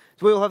healing?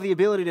 Do we all have the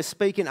ability to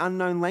speak in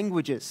unknown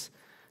languages?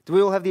 Do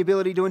we all have the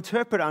ability to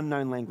interpret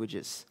unknown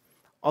languages?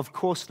 Of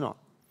course not.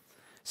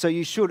 So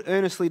you should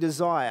earnestly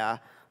desire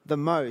the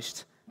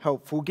most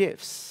helpful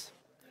gifts.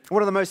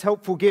 What are the most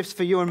helpful gifts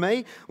for you and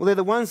me? Well, they're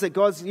the ones that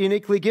God's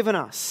uniquely given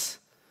us.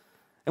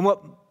 And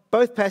what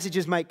both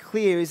passages make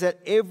clear is that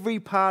every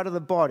part of the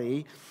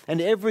body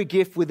and every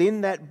gift within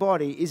that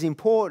body is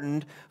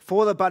important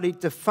for the body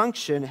to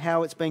function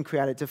how it's been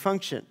created to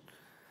function.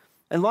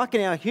 And like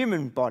in our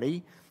human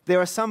body, there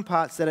are some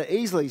parts that are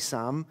easily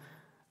seen,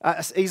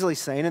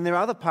 and there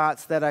are other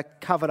parts that are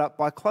covered up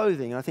by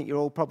clothing. And I think you're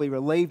all probably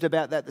relieved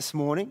about that this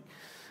morning.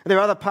 And there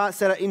are other parts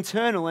that are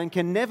internal and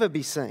can never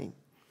be seen.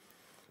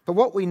 But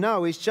what we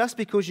know is just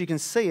because you can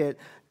see it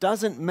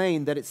doesn't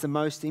mean that it's the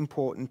most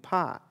important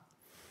part.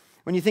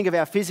 When you think of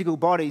our physical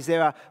bodies,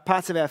 there are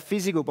parts of our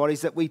physical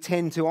bodies that we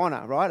tend to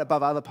honour, right,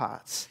 above other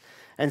parts.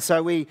 And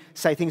so we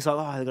say things like,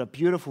 oh, they've got a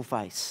beautiful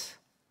face.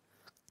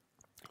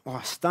 Oh,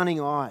 stunning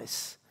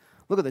eyes.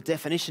 Look at the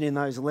definition in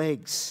those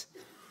legs.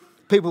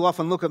 People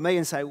often look at me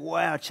and say,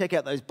 wow, check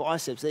out those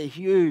biceps, they're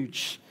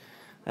huge.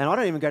 And I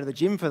don't even go to the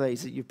gym for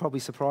these. You're probably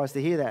surprised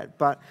to hear that.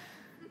 But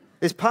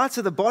there's parts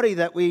of the body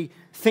that we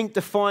think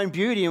define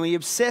beauty, and we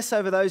obsess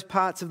over those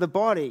parts of the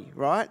body,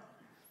 right?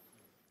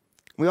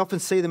 We often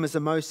see them as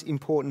the most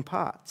important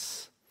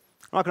parts.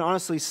 I can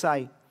honestly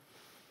say,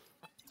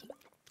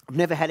 I've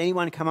never had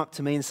anyone come up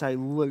to me and say,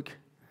 Luke,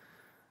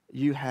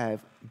 you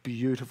have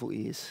beautiful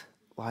ears.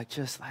 Like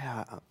just, they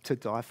are to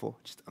die for.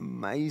 Just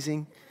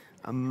amazing,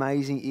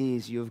 amazing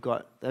ears you've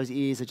got. Those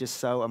ears are just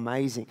so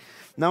amazing.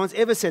 No one's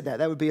ever said that.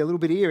 That would be a little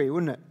bit eerie,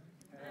 wouldn't it?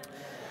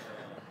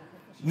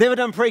 Never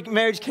done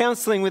pre-marriage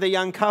counselling with a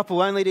young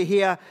couple, only to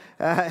hear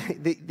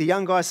the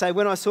young guy say,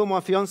 when I saw my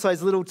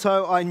fiance's little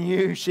toe, I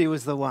knew she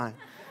was the one.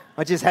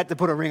 I just had to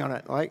put a ring on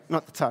it, like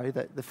not the toe,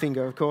 the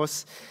finger, of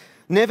course.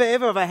 Never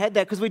ever have I had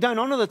that, because we don't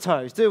honour the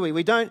toes, do we?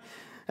 We don't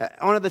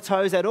honour the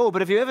toes at all.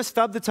 But have you ever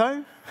stubbed a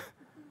toe?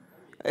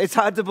 It's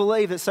hard to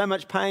believe that so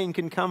much pain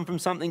can come from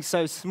something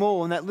so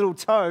small, and that little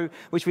toe,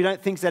 which we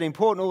don't think is that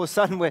important, all of a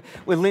sudden we're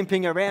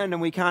limping around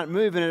and we can't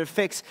move, and it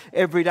affects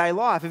everyday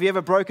life. Have you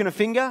ever broken a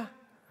finger?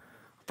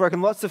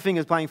 Broken lots of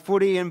fingers playing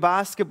footy and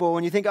basketball,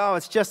 and you think, oh,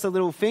 it's just a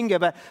little finger,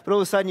 but all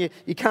of a sudden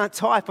you can't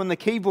type on the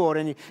keyboard,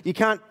 and you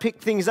can't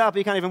pick things up,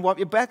 you can't even wipe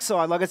your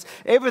backside. Like, it's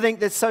everything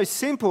that's so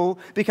simple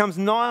becomes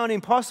nigh on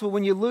impossible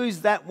when you lose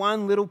that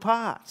one little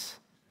part,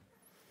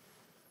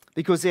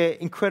 because they're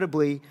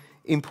incredibly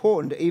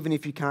important, even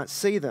if you can't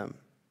see them.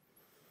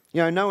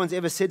 You know, no one's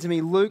ever said to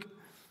me, Luke,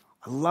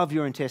 I love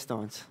your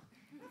intestines.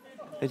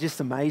 They're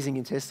just amazing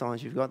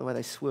intestines you've got, the way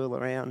they swirl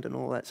around and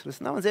all that sort of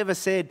stuff. No one's ever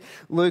said,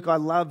 Luke, I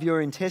love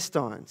your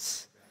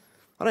intestines.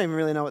 I don't even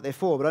really know what they're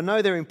for, but I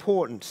know they're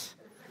important.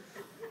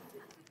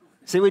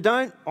 See, we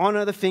don't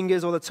honour the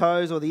fingers or the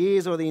toes or the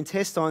ears or the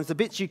intestines, the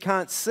bits you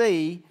can't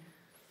see,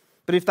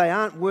 but if they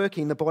aren't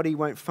working, the body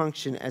won't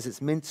function as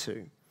it's meant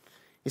to.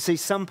 You see,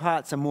 some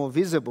parts are more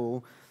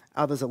visible,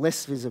 others are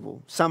less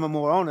visible. Some are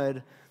more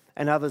honoured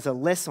and others are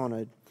less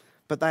honoured,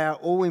 but they are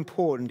all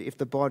important if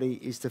the body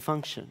is to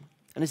function.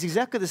 And it's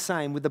exactly the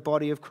same with the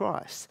body of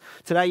Christ.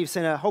 Today you've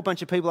seen a whole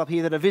bunch of people up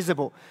here that are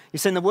visible. You've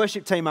seen the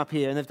worship team up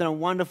here and they've done a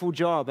wonderful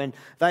job and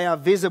they are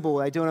visible.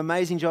 They do an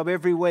amazing job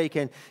every week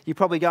and you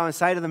probably go and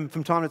say to them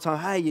from time to time,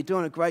 hey, you're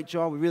doing a great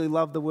job. We really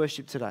love the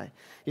worship today.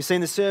 You've seen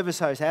the service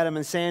hosts, Adam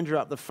and Sandra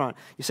up the front.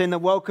 You've seen the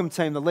welcome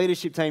team, the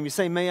leadership team. You've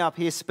seen me up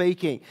here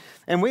speaking.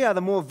 And we are the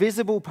more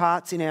visible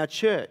parts in our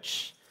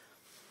church.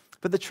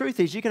 But the truth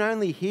is you can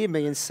only hear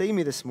me and see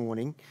me this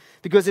morning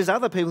because there's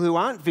other people who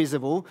aren't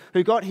visible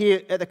who got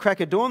here at the crack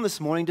of dawn this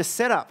morning to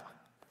set up.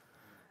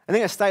 I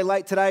think I stay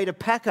late today to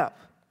pack up.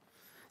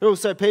 There are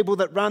also people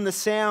that run the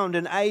sound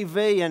and AV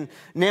and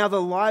now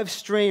the live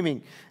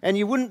streaming. And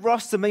you wouldn't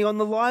roster me on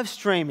the live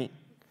streaming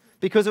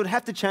because it would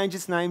have to change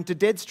its name to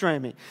dead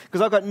streaming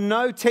because I've got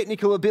no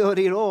technical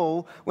ability at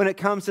all when it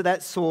comes to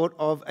that sort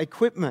of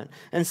equipment.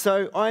 And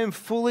so I am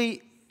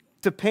fully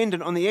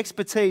dependent on the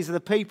expertise of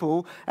the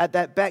people at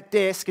that back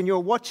desk, and you're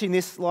watching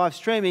this live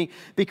streaming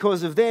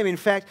because of them. In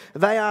fact,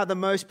 they are the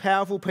most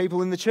powerful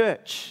people in the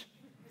church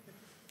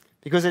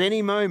because at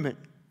any moment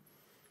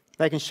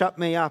they can shut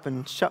me up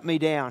and shut me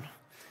down.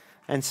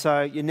 And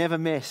so you never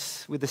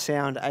mess with the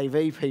sound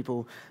AV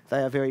people.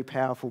 They are very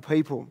powerful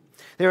people.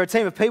 There are a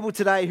team of people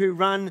today who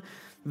run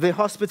the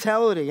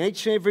hospitality.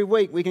 Each and every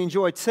week we can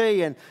enjoy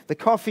tea and the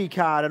coffee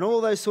cart and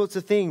all those sorts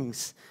of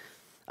things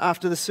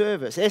after the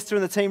service. Esther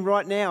and the team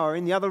right now are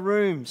in the other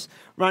rooms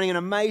running an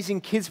amazing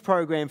kids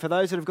program for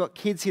those that have got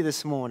kids here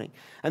this morning.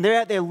 And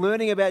they're out there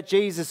learning about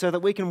Jesus so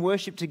that we can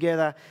worship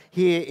together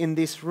here in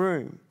this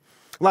room.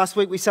 Last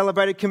week we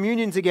celebrated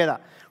communion together.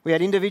 We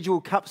had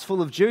individual cups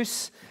full of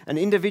juice and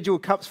individual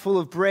cups full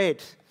of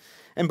bread.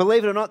 And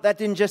believe it or not, that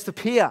didn't just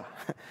appear.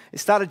 It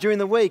started during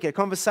the week, a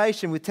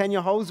conversation with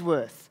Tanya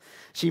Holsworth.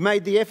 She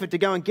made the effort to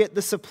go and get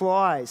the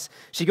supplies.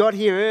 She got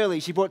here early.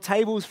 She brought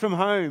tables from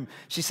home.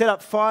 She set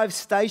up 5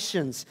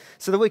 stations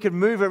so that we could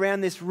move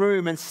around this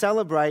room and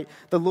celebrate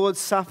the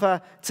Lord's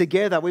Supper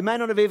together. We may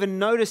not have even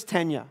noticed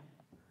Tanya.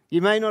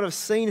 You may not have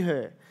seen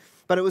her.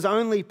 But it was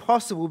only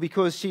possible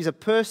because she's a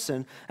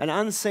person, an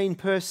unseen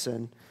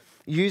person,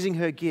 using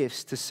her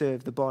gifts to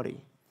serve the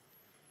body.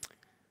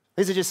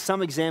 These are just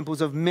some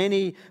examples of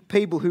many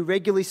people who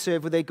regularly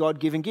serve with their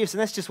God-given gifts. And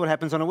that's just what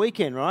happens on a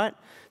weekend, right?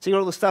 So you got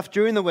all the stuff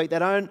during the week,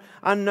 that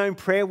unknown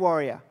prayer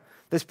warrior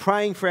that's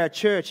praying for our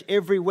church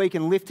every week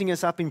and lifting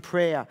us up in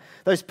prayer.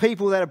 Those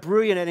people that are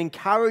brilliant at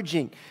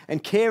encouraging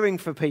and caring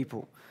for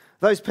people.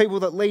 Those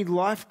people that lead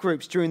life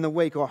groups during the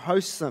week or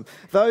host them.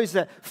 Those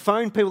that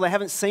phone people they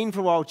haven't seen for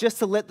a while just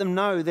to let them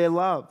know they're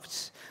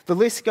loved. The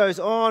list goes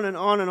on and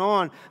on and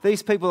on.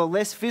 These people are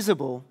less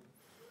visible,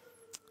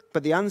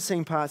 but the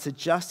unseen parts are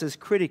just as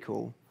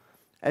critical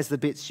as the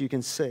bits you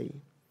can see.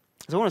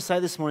 So I want to say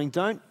this morning,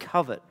 don't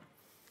covet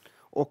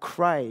or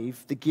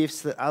crave the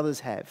gifts that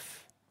others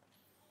have.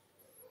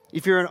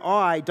 If you're an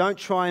eye, don't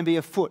try and be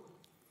a foot,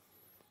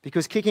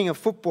 because kicking a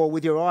football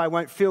with your eye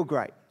won't feel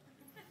great.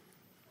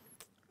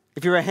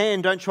 If you're a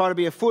hand, don't try to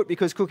be a foot,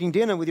 because cooking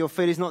dinner with your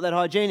feet is not that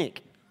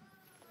hygienic.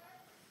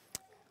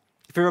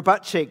 If you're a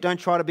butt cheek, don't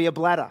try to be a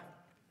bladder,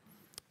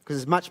 because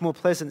it's much more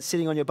pleasant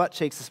sitting on your butt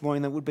cheeks this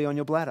morning than it would be on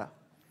your bladder.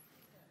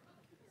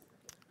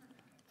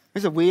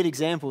 These are weird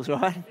examples,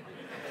 right?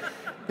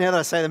 Now that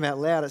I say them out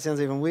loud, it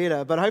sounds even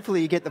weirder, but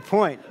hopefully you get the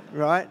point,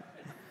 right?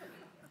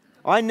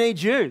 I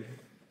need you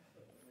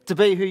to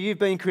be who you've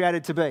been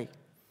created to be.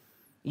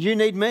 You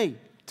need me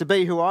to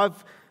be who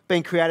I've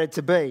been created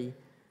to be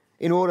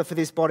in order for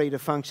this body to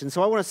function.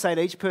 So I want to say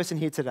to each person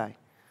here today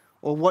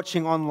or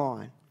watching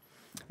online,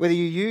 whether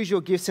you use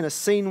your gifts in a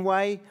seen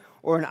way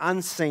or an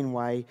unseen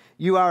way,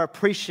 you are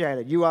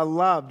appreciated, you are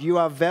loved, you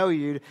are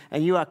valued,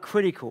 and you are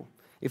critical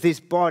if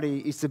this body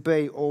is to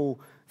be all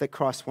that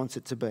Christ wants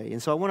it to be.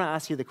 And so I want to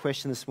ask you the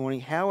question this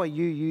morning, how are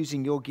you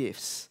using your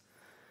gifts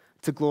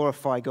to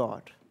glorify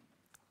God?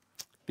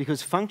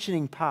 Because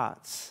functioning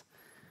parts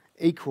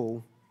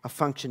equal a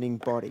functioning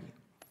body.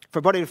 For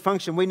a body to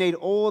function, we need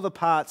all the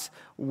parts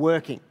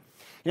working.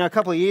 You know, a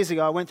couple of years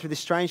ago, I went through this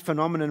strange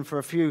phenomenon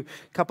for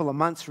couple of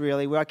months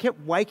really, where I kept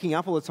waking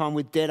up all the time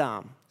with dead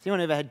arm. Has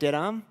anyone ever had dead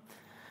arm?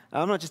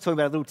 I'm not just talking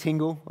about a little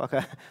tingle, like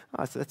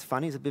that's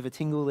funny, there's a bit of a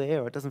tingle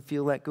there, or it doesn't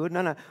feel that good. No,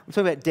 I'm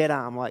talking about dead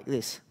arm like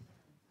this.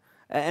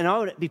 And I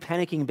would be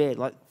panicking in bed,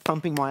 like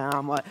thumping my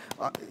arm, like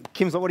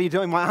Kim's like, what are you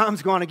doing? My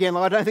arm's gone again,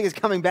 like I don't think it's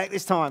coming back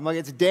this time, like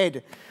it's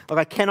dead. Like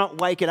I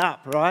cannot wake it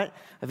up, right?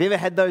 Have you ever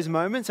had those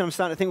moments? And I'm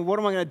starting to think, what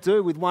am I going to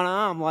do with one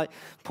arm? Like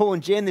Paul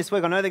and Jen this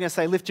week, I know they're going to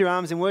say, lift your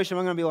arms in worship.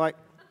 I'm going to be like,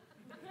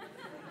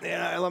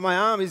 like my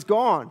arm is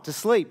gone to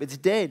sleep, it's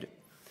dead.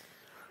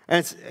 And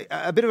it's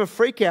a bit of a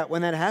freak out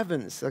when that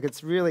happens. Like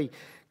it's really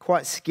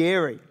quite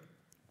scary.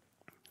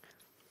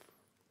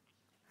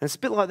 And it's a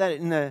bit like that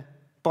in the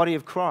body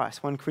of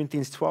Christ. 1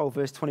 Corinthians 12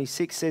 verse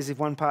 26 says if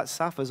one part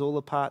suffers, all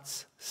the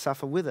parts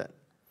suffer with it.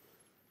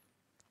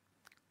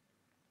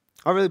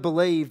 I really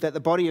believe that the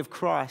body of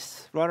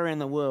Christ right around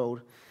the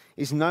world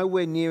is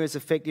nowhere near as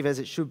effective as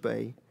it should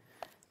be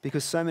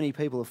because so many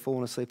people have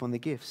fallen asleep on the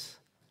gifts.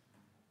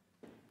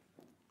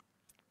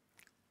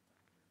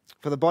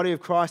 For the body of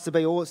Christ to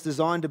be all it's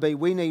designed to be,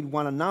 we need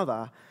one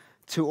another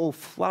to all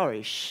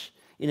flourish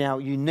in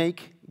our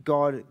unique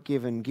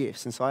God-given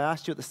gifts. And so I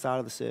asked you at the start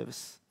of the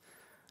service,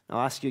 I'll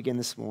ask you again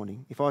this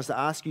morning, if I was to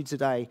ask you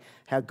today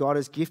how God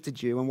has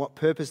gifted you and what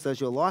purpose does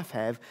your life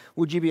have,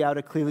 would you be able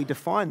to clearly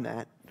define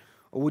that,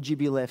 or would you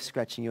be left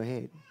scratching your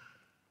head?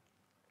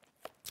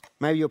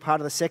 Maybe you're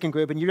part of the second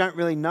group and you don't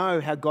really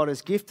know how God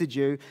has gifted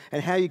you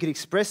and how you could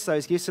express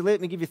those gifts. So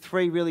let me give you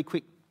 3 really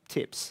quick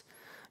tips.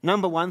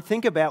 Number 1,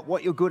 think about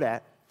what you're good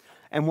at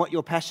and what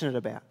you're passionate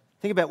about.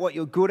 Think about what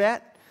you're good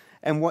at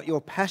and what you're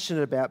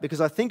passionate about,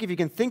 because I think if you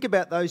can think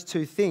about those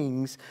 2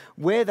 things,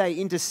 where they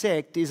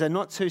intersect is a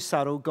not too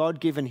subtle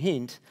God-given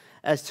hint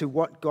as to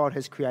what God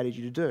has created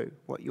you to do,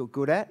 what you're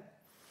good at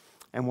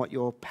and what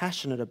you're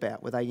passionate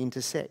about, where they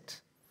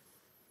intersect.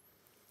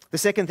 The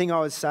second thing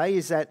I would say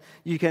is that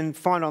you can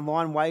find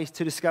online ways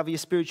to discover your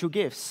spiritual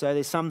gifts. So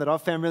there's some that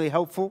I've found really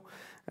helpful.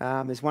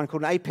 There's one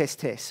called an APES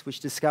test,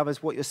 which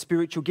discovers what your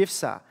spiritual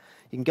gifts are.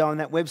 You can go on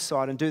that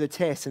website and do the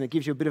test, and it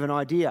gives you a bit of an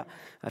idea.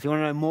 If you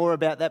want to know more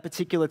about that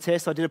particular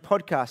test, I did a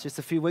podcast just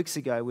a few weeks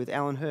ago with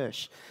Alan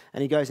Hirsch,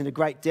 and he goes into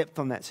great depth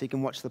on that, so you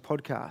can watch the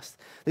podcast.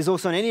 There's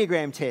also an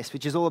Enneagram test,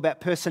 which is all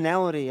about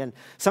personality, and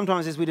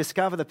sometimes as we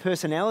discover the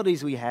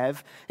personalities we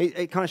have,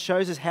 it kind of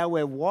shows us how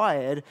we're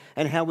wired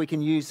and how we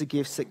can use the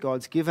gifts that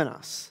God's given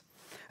us.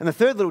 And the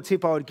third little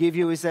tip I would give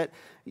you is that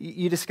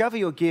you discover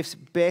your gifts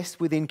best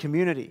within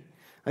community.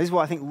 This is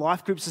why I think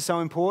life groups are so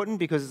important,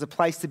 because it's a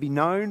place to be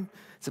known,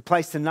 it's a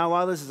place to know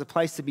others, it's a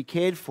place to be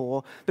cared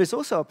for, but it's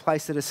also a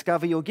place to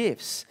discover your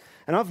gifts.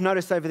 And I've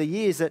noticed over the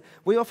years that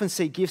we often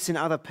see gifts in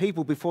other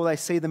people before they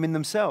see them in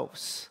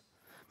themselves.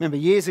 Remember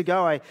years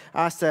ago I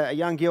asked a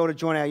young girl to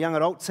join our young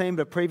adult team at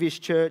a previous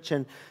church,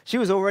 and she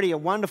was already a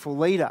wonderful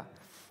leader.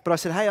 But I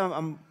said, hey,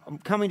 I'm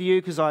coming to you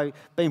because I've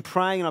been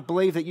praying and I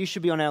believe that you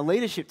should be on our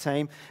leadership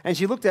team. And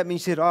she looked at me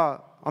and said,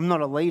 oh, I'm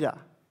not a leader.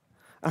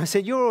 And I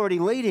said, you're already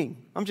leading.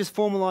 I'm just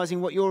formalising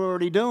what you're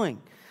already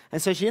doing. And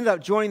so she ended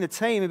up joining the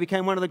team and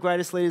became one of the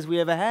greatest leaders we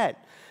ever had,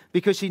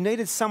 because she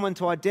needed someone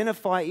to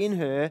identify in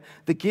her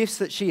the gifts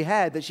that she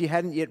had that she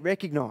hadn't yet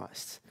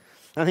recognised.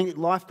 And I think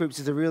life groups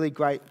is a really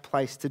great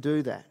place to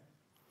do that.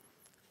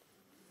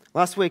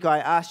 Last week I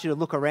asked you to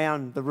look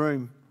around the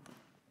room,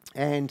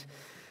 and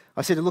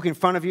I said to look in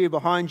front of you,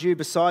 behind you,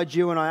 beside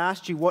you, and I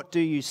asked you, what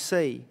do you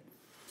see?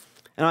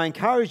 And I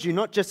encouraged you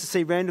not just to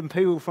see random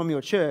people from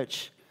your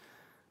church,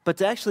 but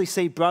to actually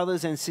see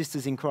brothers and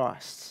sisters in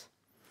Christ.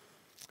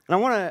 And I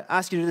want to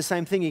ask you to do the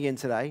same thing again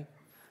today.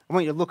 I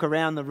want you to look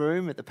around the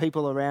room at the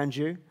people around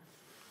you.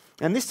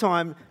 And this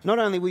time, not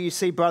only will you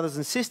see brothers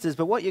and sisters,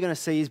 but what you're going to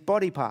see is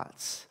body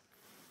parts.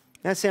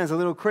 That sounds a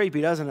little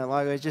creepy, doesn't it?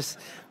 Like we're just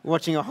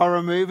watching a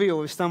horror movie, or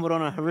we've stumbled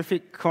on a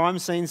horrific crime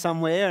scene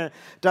somewhere, and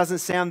it doesn't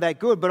sound that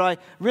good. But I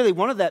really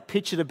wanted that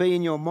picture to be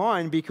in your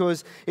mind,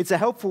 because it's a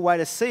helpful way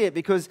to see it,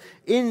 because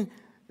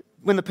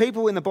when the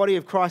people in the body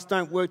of Christ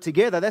don't work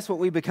together, that's what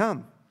we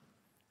become.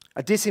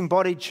 A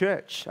disembodied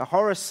church, a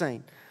horror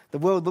scene. The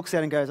world looks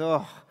at it and goes,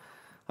 oh,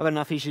 I've got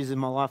enough issues in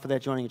my life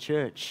without joining a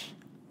church.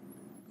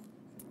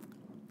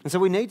 And so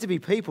we need to be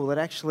people that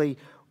actually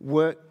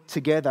work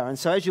together. And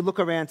so as you look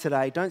around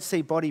today, don't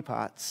see body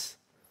parts,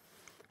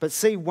 but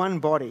see one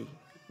body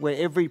where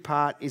every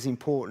part is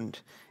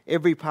important,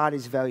 every part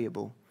is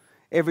valuable,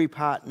 every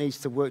part needs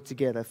to work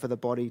together for the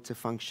body to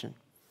function.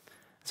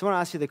 So I want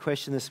to ask you the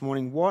question this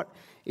morning, what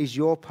is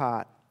your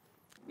part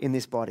in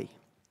this body?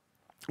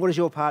 What is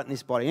your part in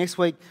this body? Next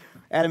week,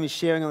 Adam is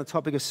sharing on the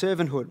topic of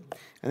servanthood.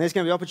 And there's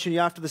going to be opportunity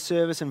after the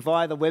service and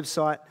via the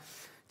website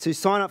to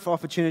sign up for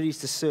opportunities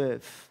to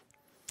serve.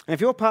 And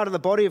if you're part of the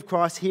body of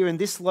Christ here in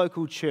this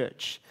local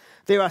church,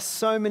 there are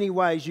so many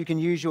ways you can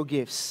use your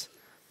gifts.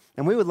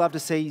 And we would love to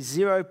see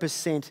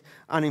 0%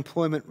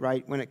 unemployment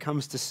rate when it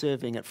comes to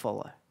serving at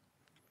Follow.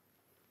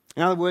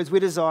 In other words, we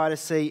desire to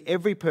see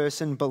every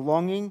person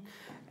belonging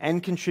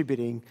and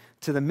contributing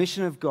to the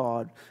mission of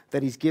God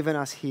that He's given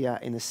us here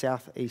in the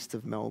southeast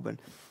of Melbourne.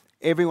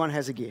 Everyone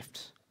has a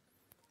gift,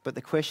 but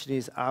the question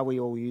is, are we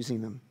all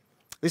using them?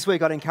 This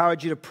week I'd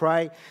encourage you to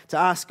pray, to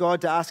ask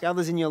God, to ask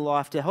others in your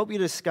life to help you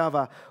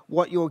discover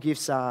what your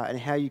gifts are and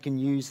how you can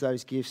use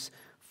those gifts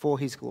for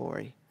His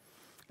glory,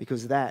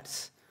 because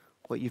that's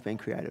what you've been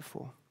created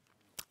for.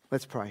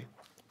 Let's pray.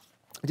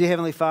 Dear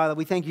Heavenly Father,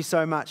 we thank you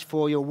so much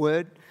for your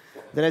word,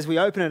 that as we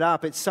open it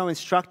up, it's so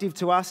instructive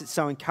to us, it's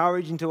so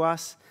encouraging to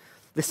us.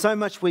 There's so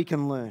much we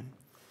can learn.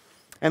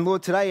 And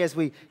Lord, today as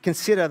we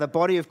consider the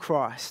body of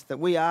Christ, that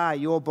we are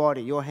your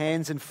body, your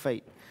hands and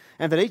feet,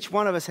 and that each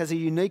one of us has a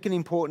unique and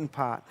important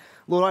part,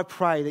 Lord, I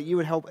pray that you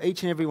would help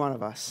each and every one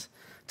of us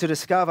to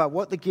discover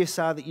what the gifts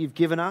are that you've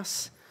given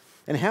us,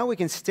 and how we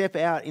can step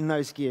out in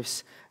those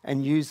gifts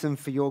and use them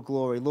for your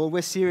glory. Lord,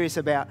 we're serious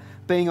about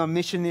being on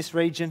mission in this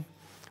region.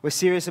 We're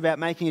serious about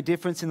making a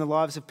difference in the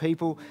lives of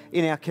people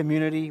in our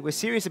community. We're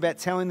serious about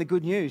telling the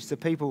good news to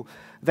people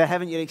that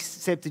haven't yet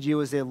accepted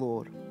you as their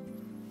Lord.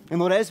 And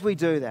Lord, as we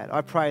do that,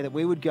 I pray that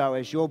we would go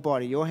as your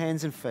body, your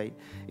hands and feet,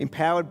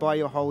 empowered by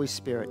your Holy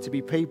Spirit to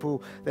be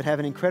people that have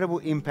an incredible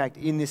impact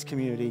in this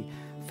community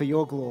for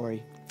your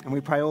glory. And we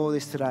pray all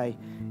this today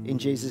in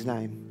Jesus'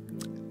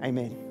 name.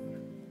 Amen.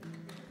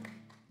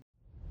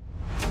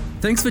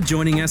 Thanks for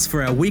joining us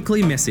for our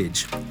weekly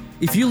message.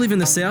 If you live in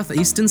the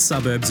southeastern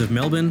suburbs of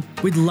Melbourne,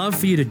 we'd love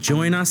for you to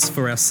join us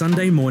for our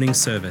Sunday morning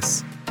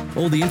service.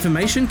 All the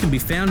information can be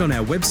found on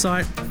our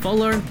website,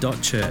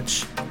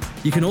 follow.church.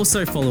 You can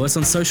also follow us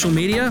on social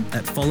media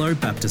at Follow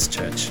Baptist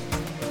Church.